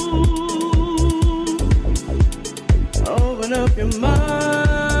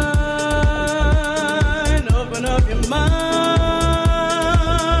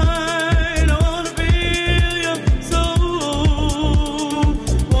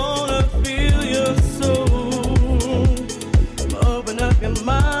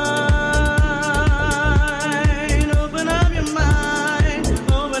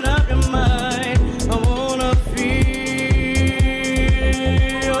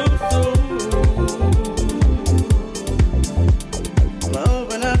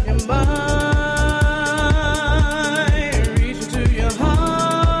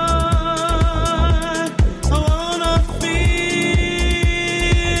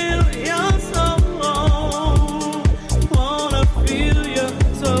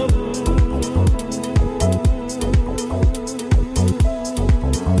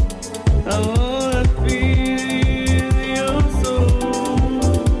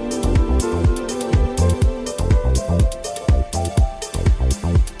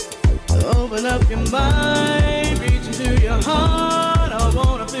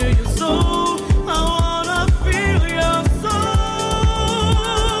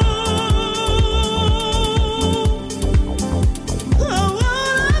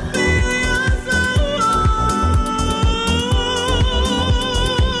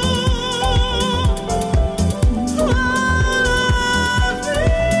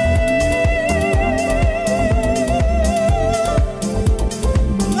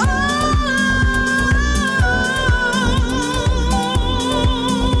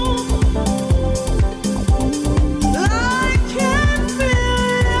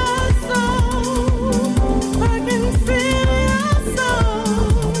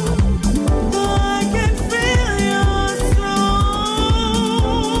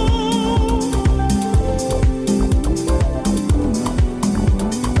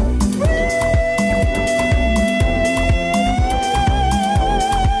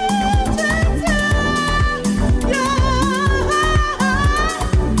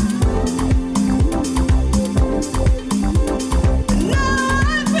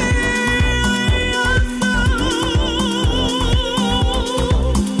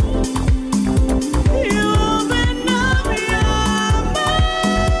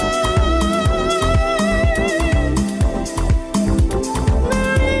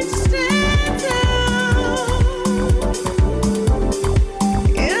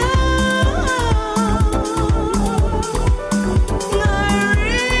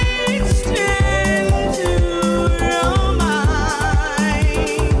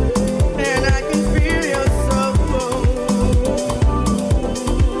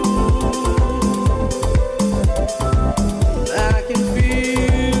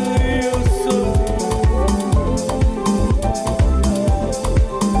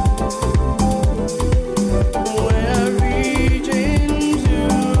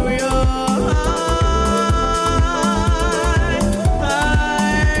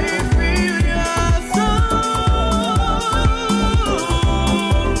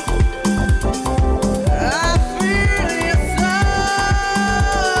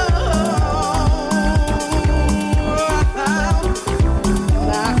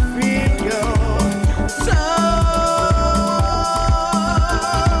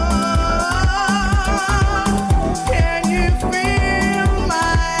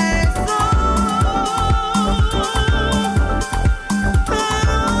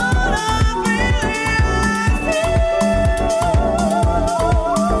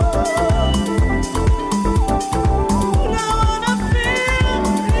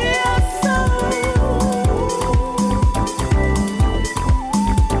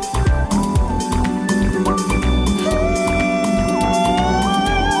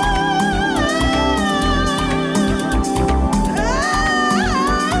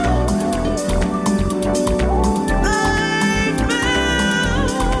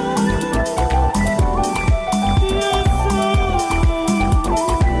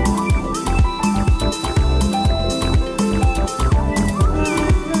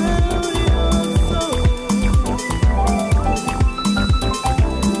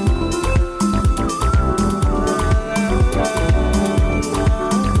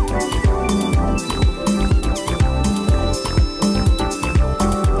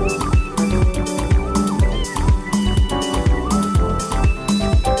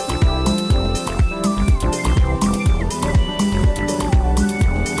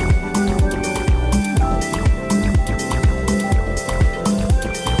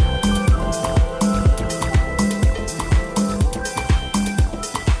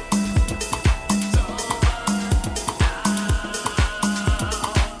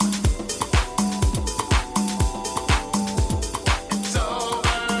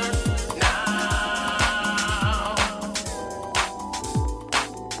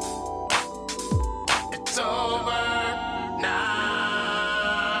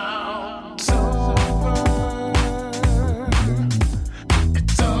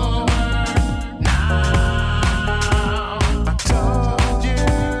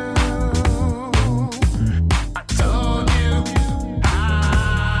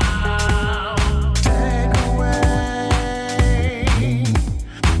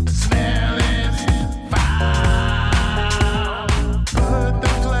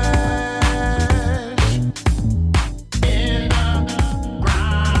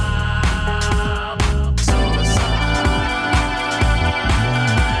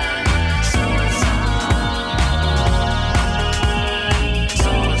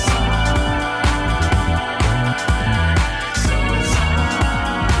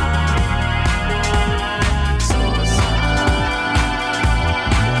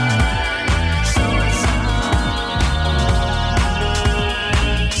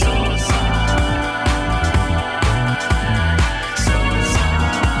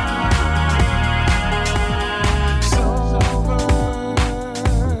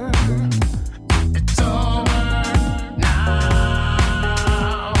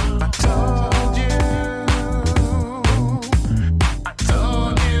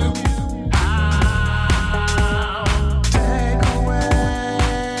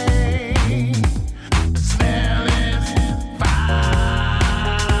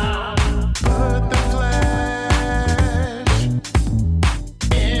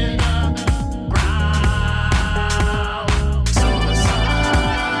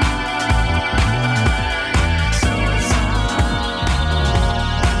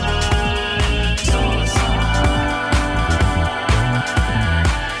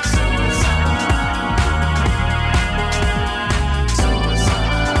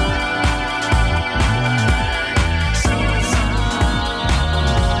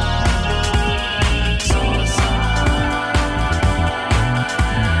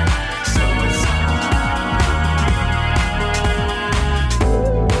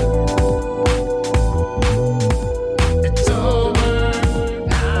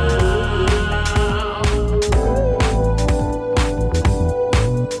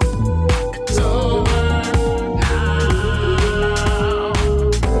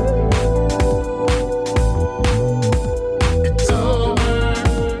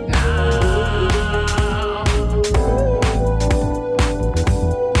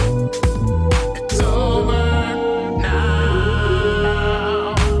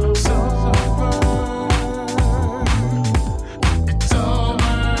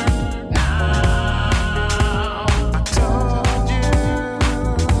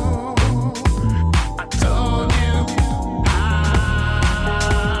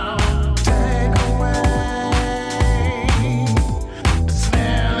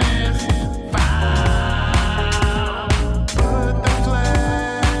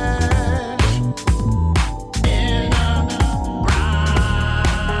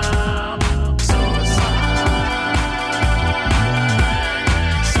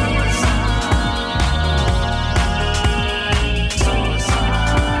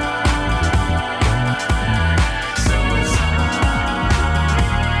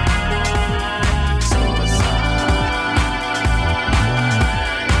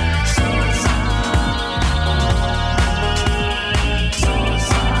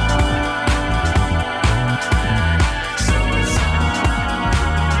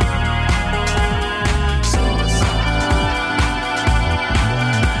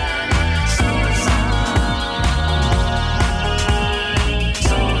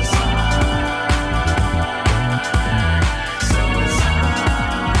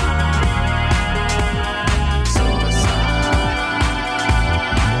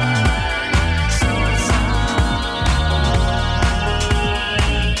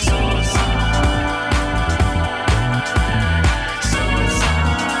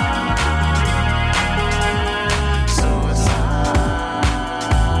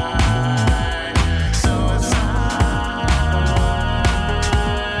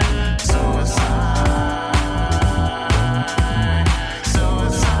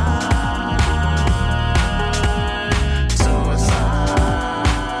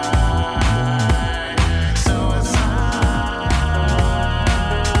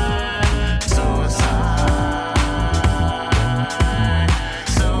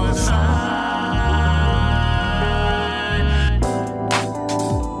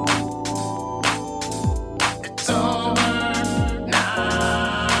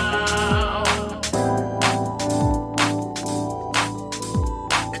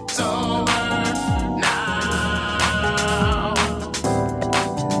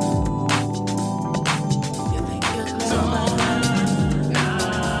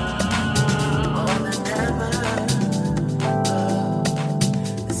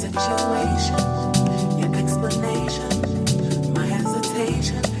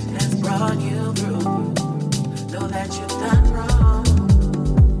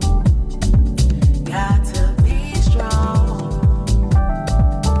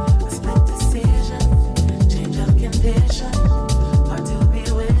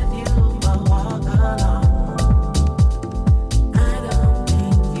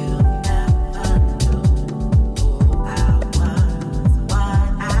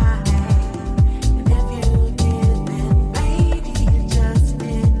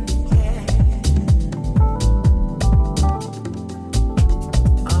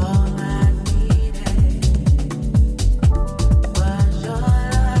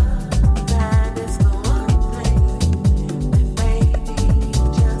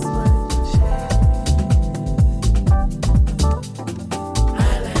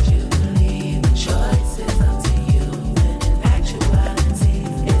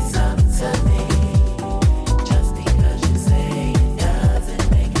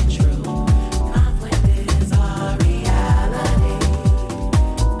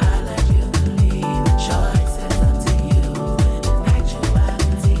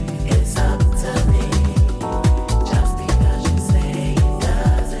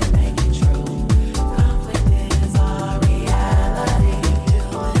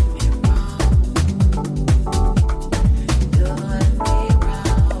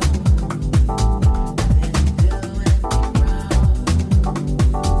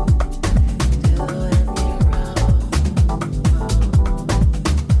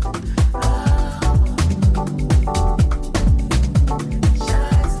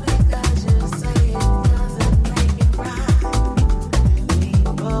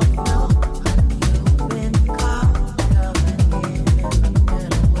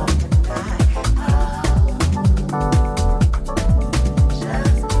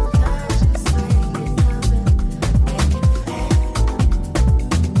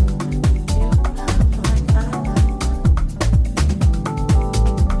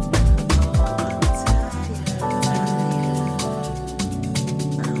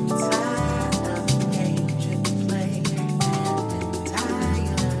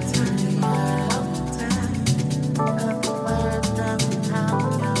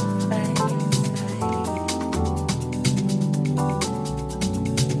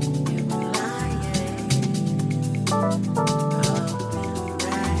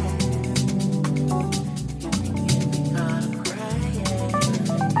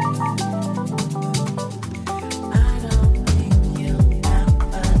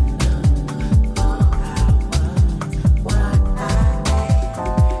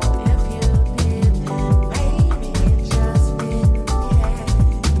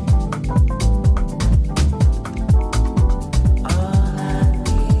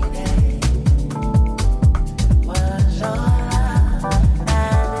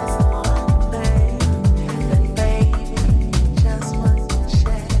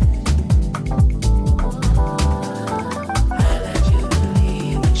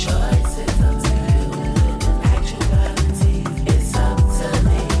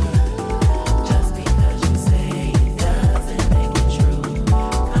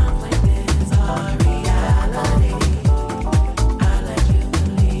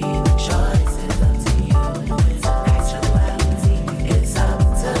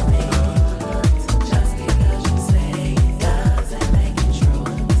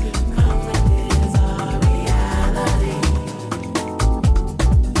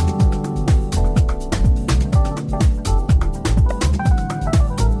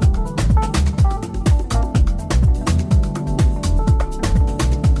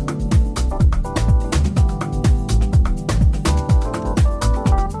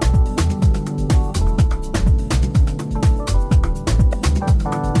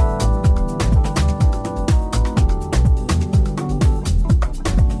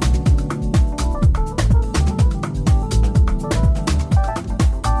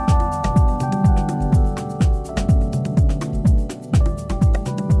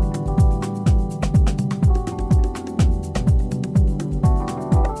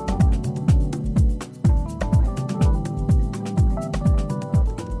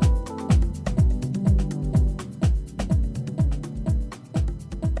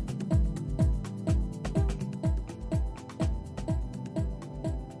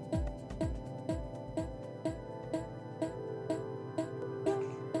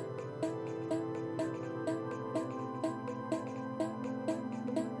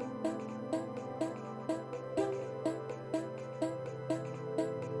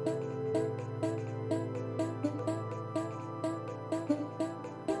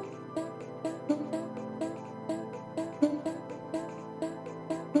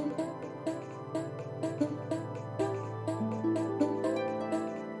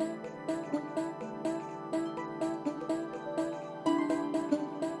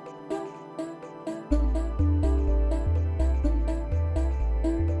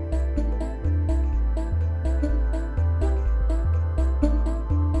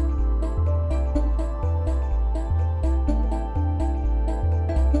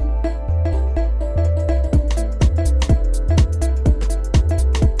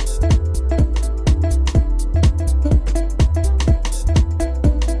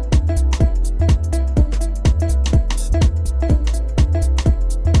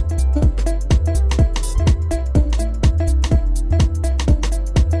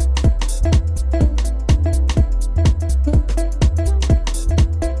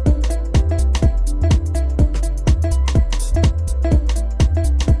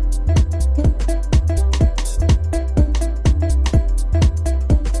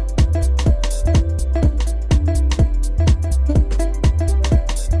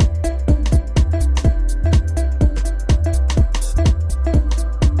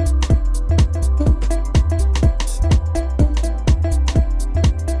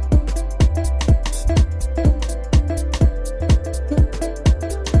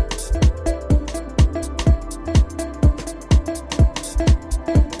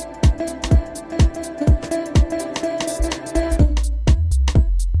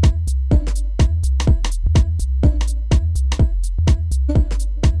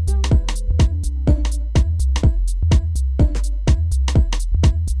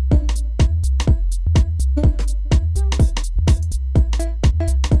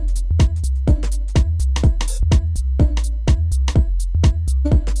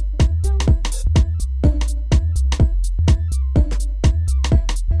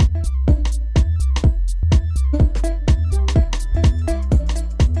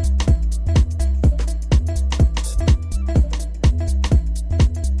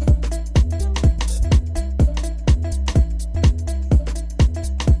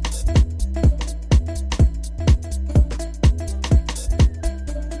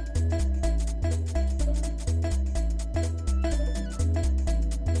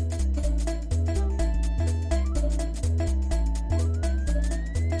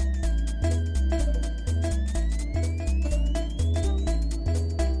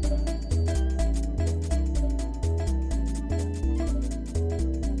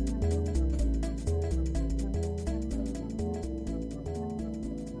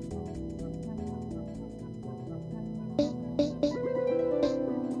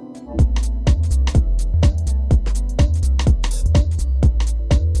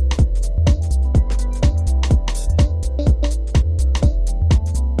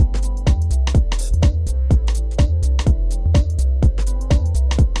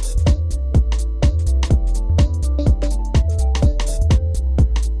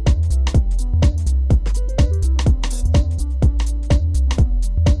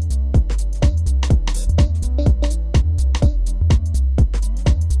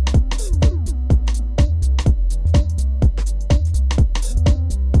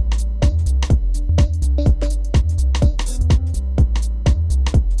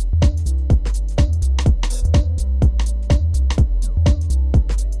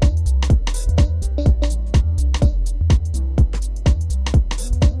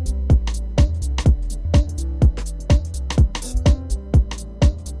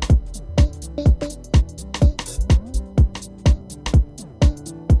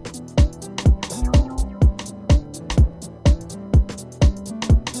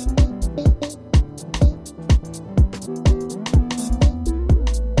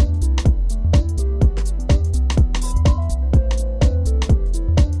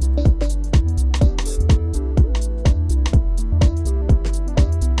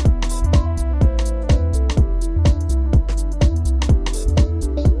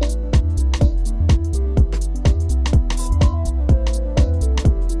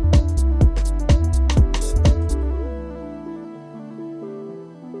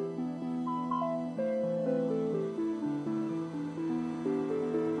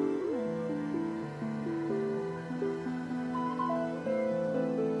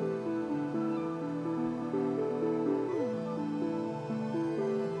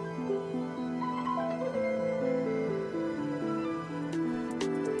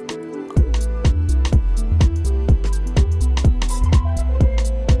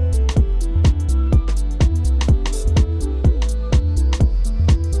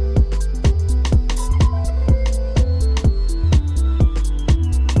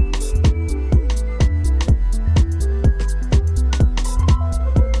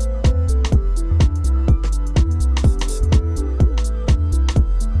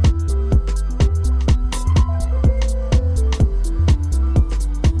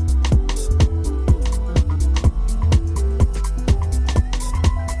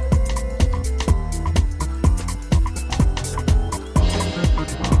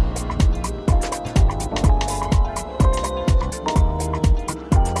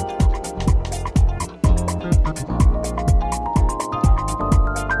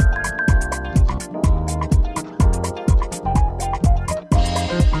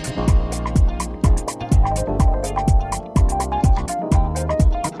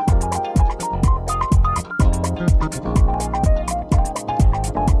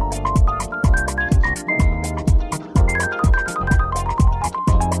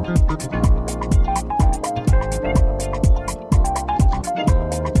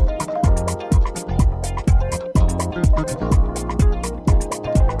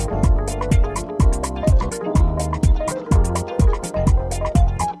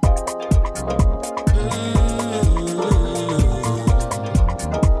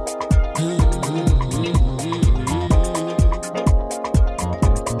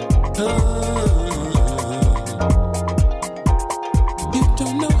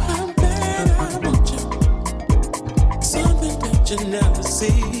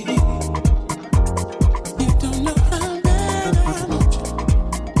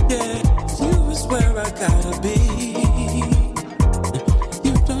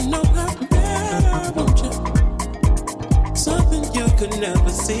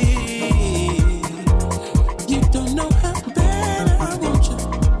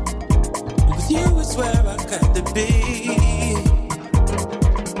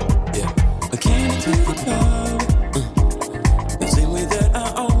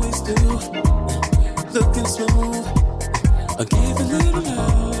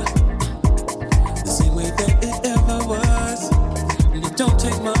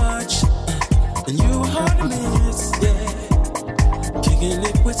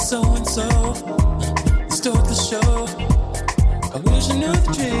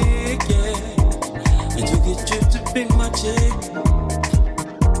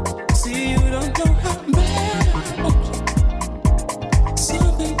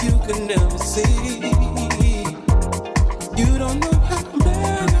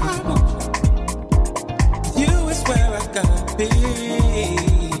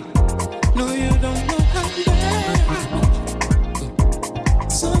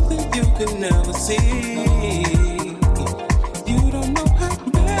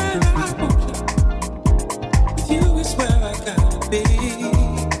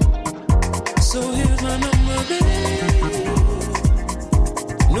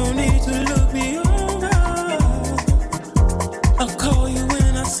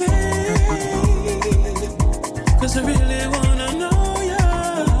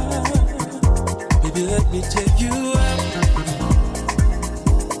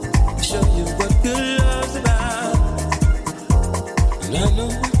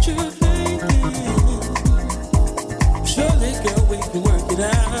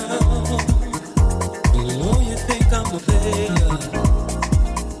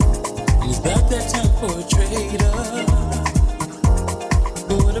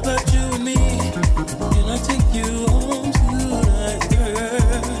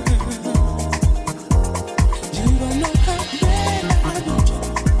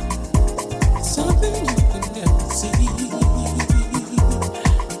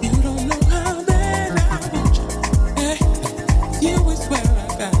 You is where I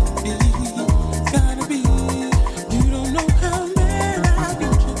gotta be. You don't know how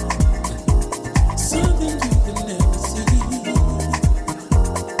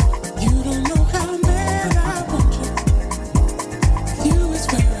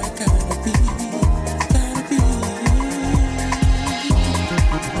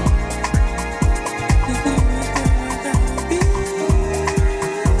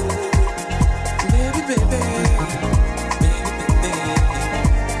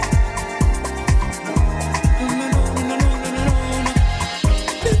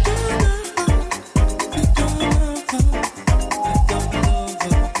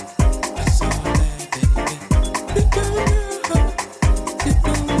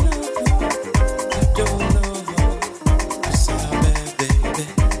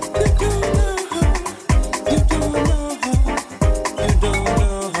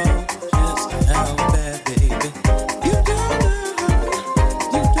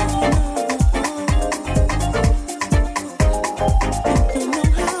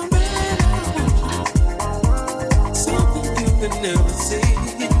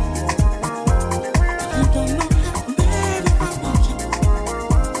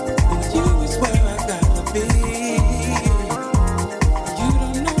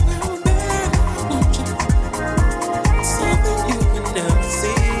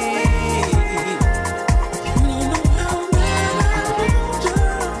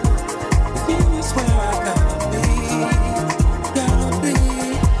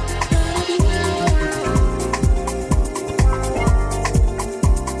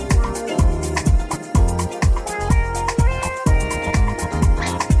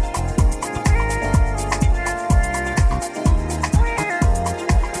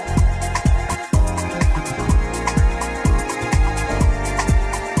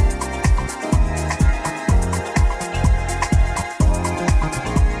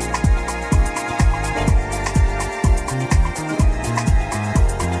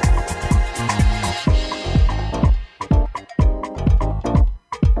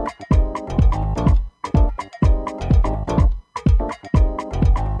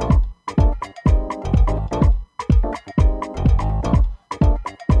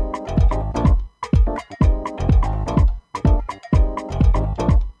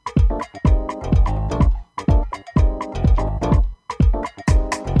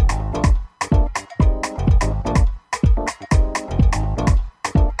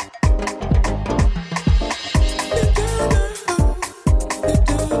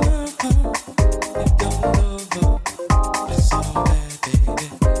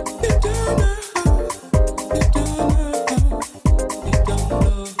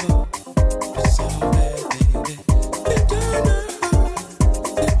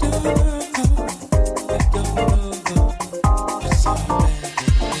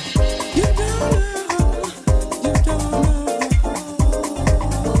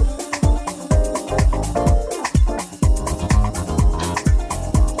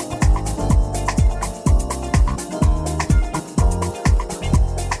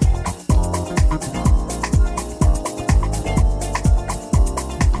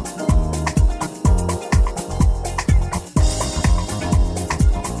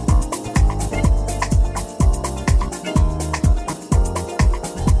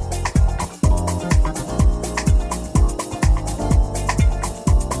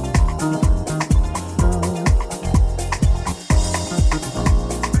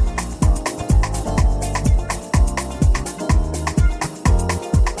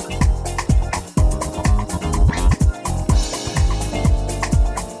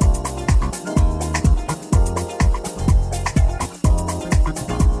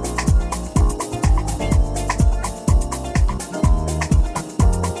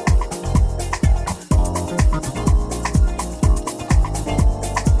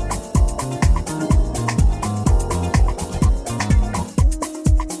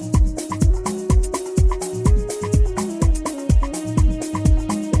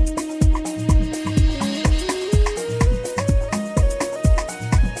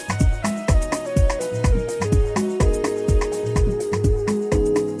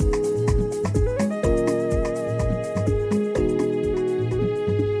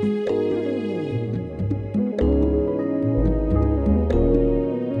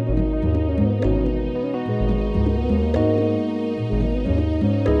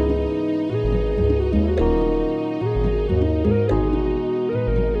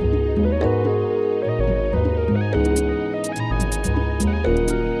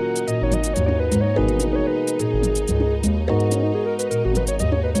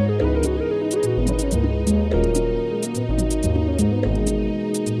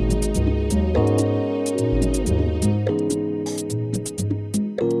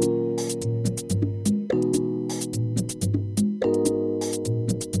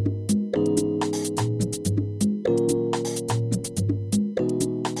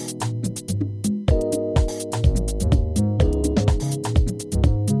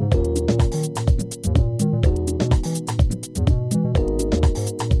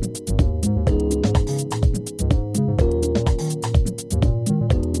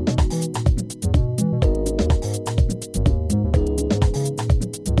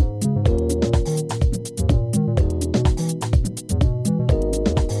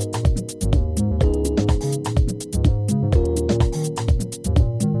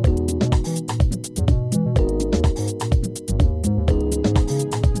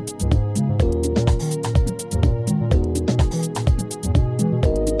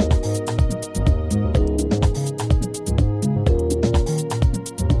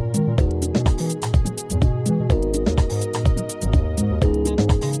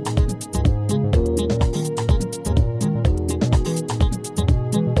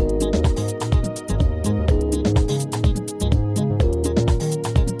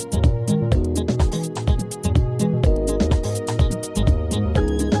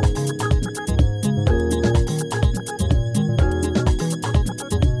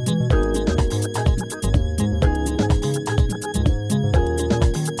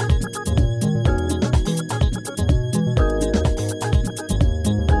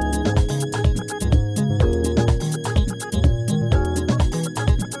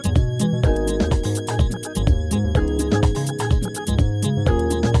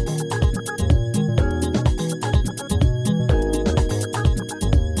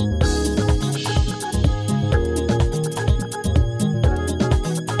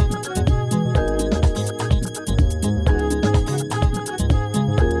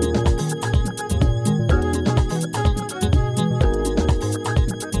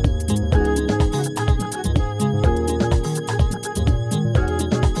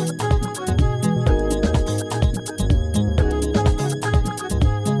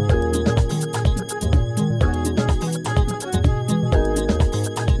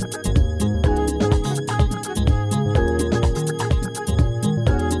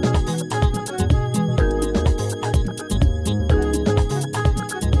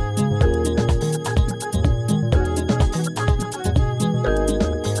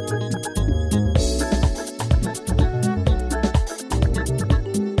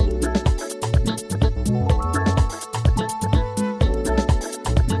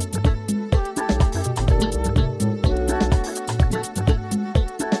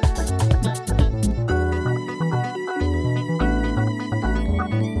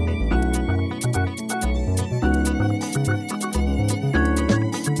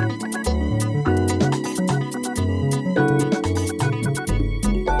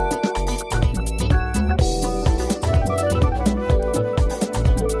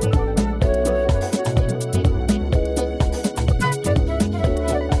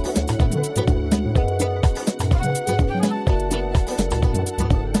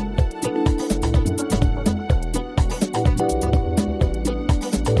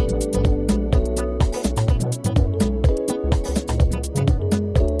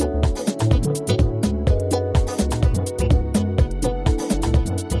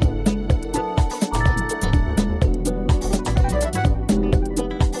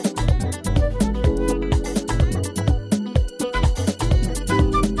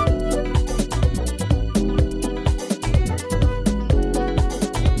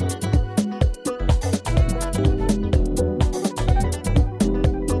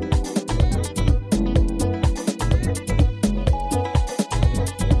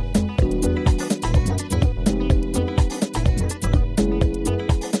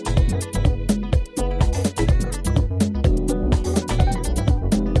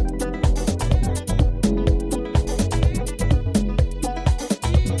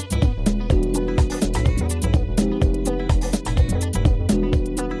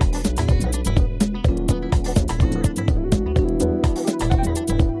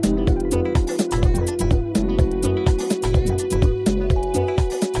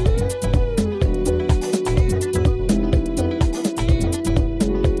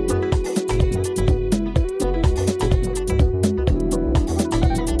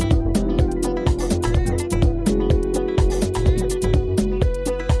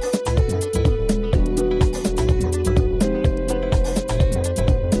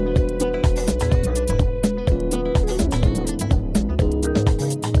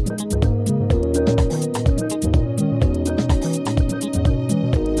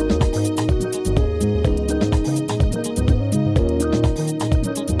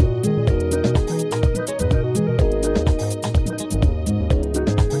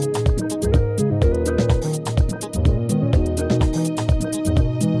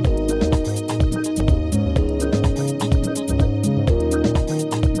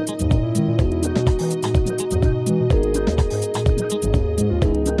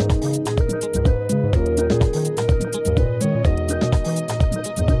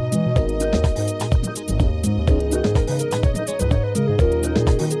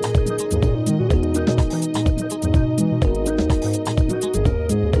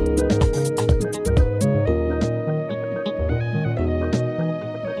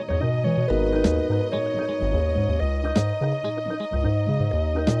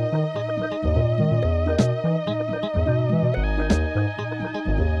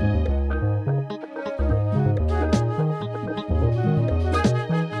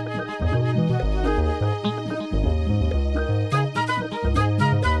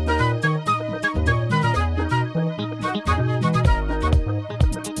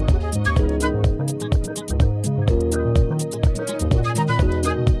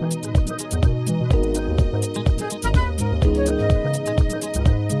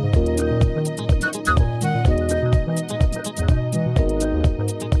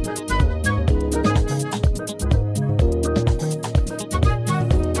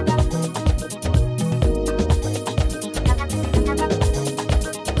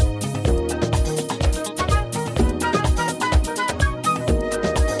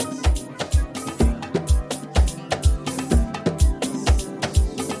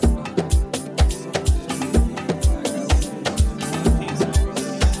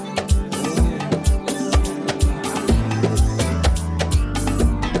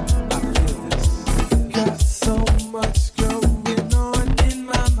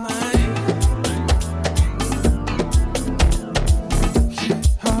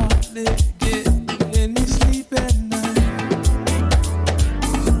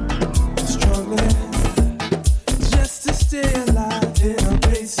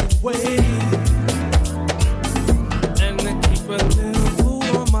away. And to keep a little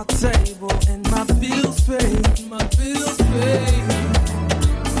food on my table and my bills paid. My bills paid.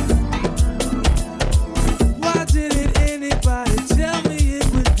 Why didn't anybody tell me it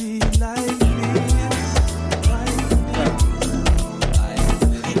would be like this? Like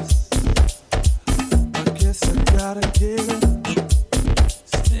this. I guess I gotta get up,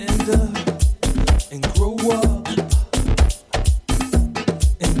 stand up, and grow up,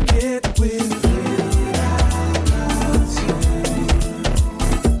 and get with reality.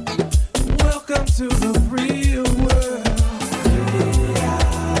 Welcome to the real world.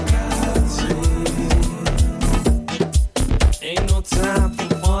 Reality. Ain't no time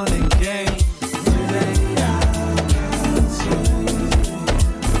for fun and games. Reality.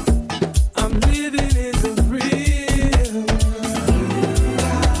 I'm living in the real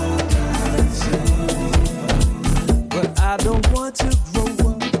reality. But I don't want to grow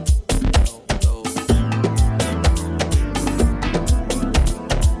up.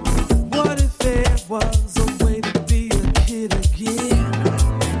 What if there was a way to be a kid again?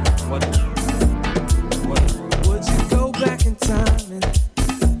 Would you go back in time and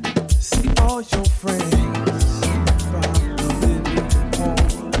see all your friends?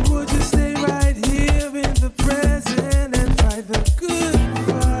 Would you stay right here in the present and fight the good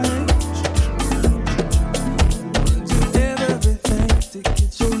fight? Do everything to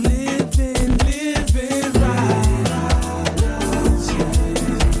get your living right.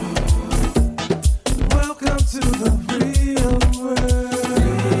 Welcome to the real world.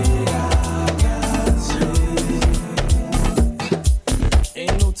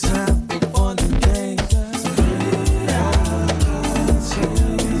 Ain't no time for fun and games.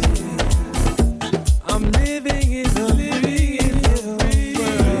 I'm living in the real world.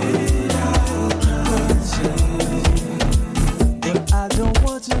 But I don't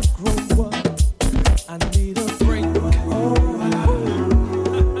want to grow up. I need a break.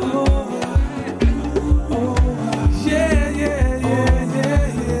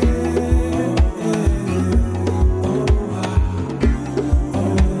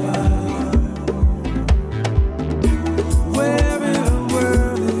 Where in the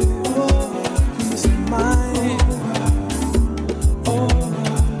world is peace of mind?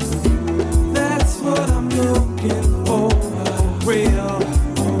 That's what I'm looking for real.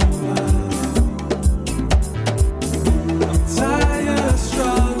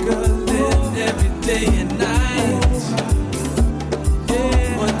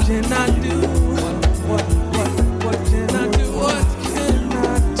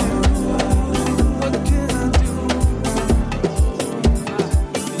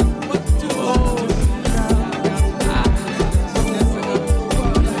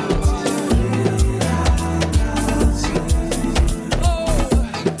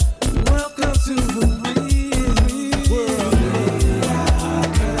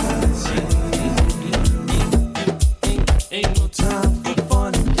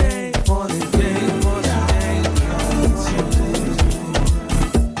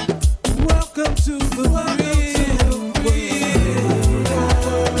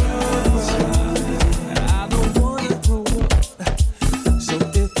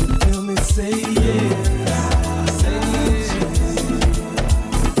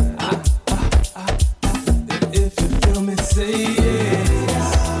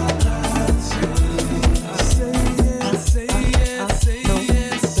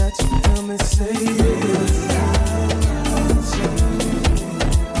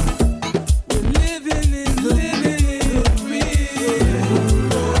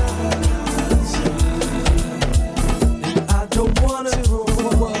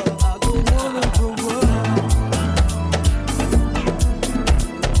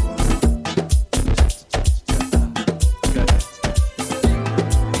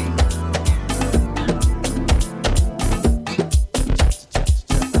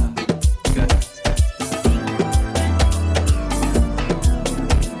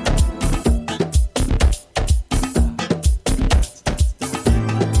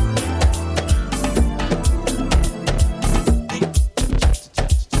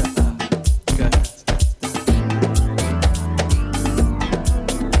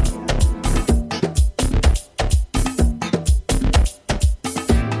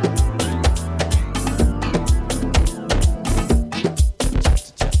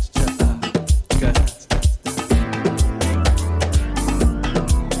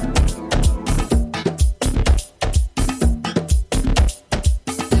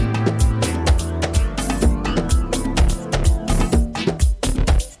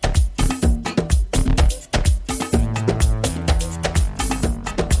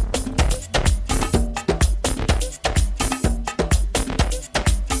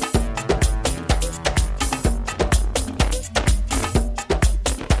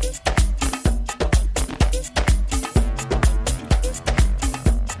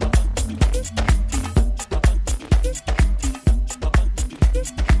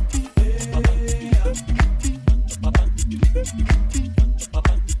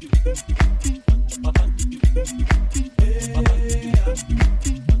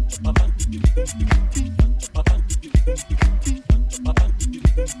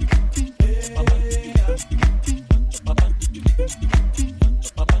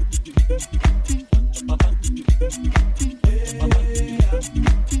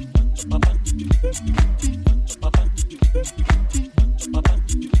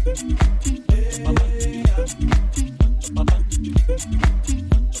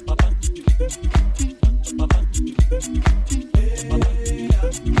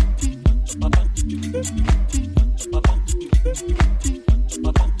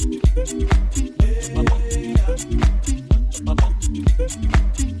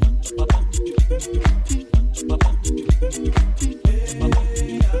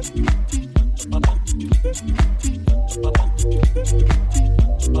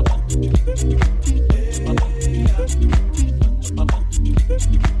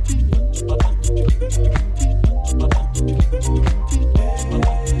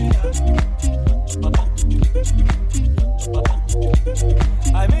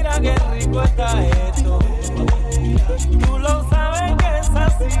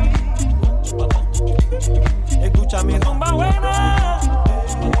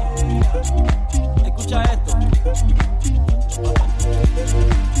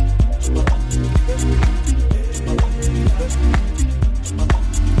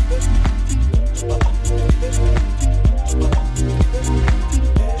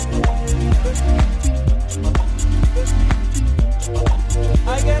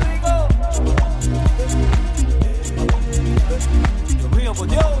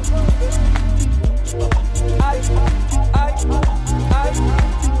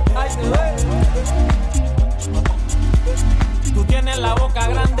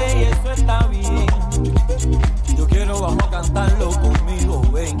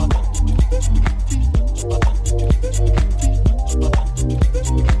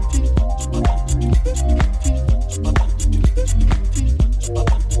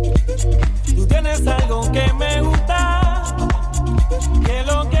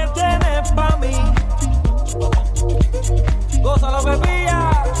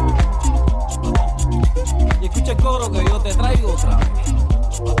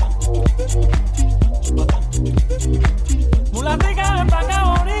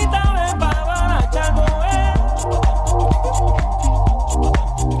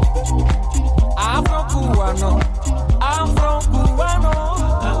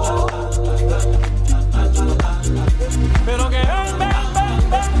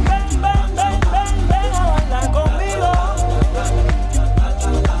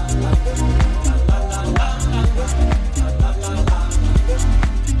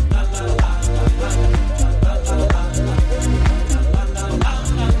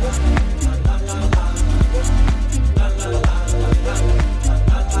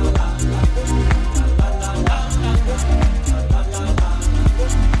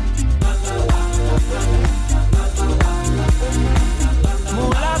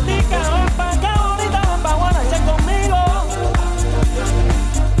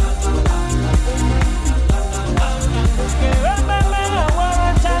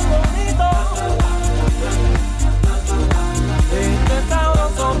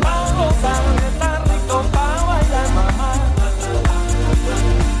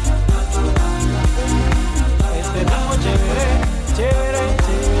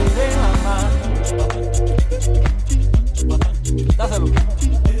 Dáselo.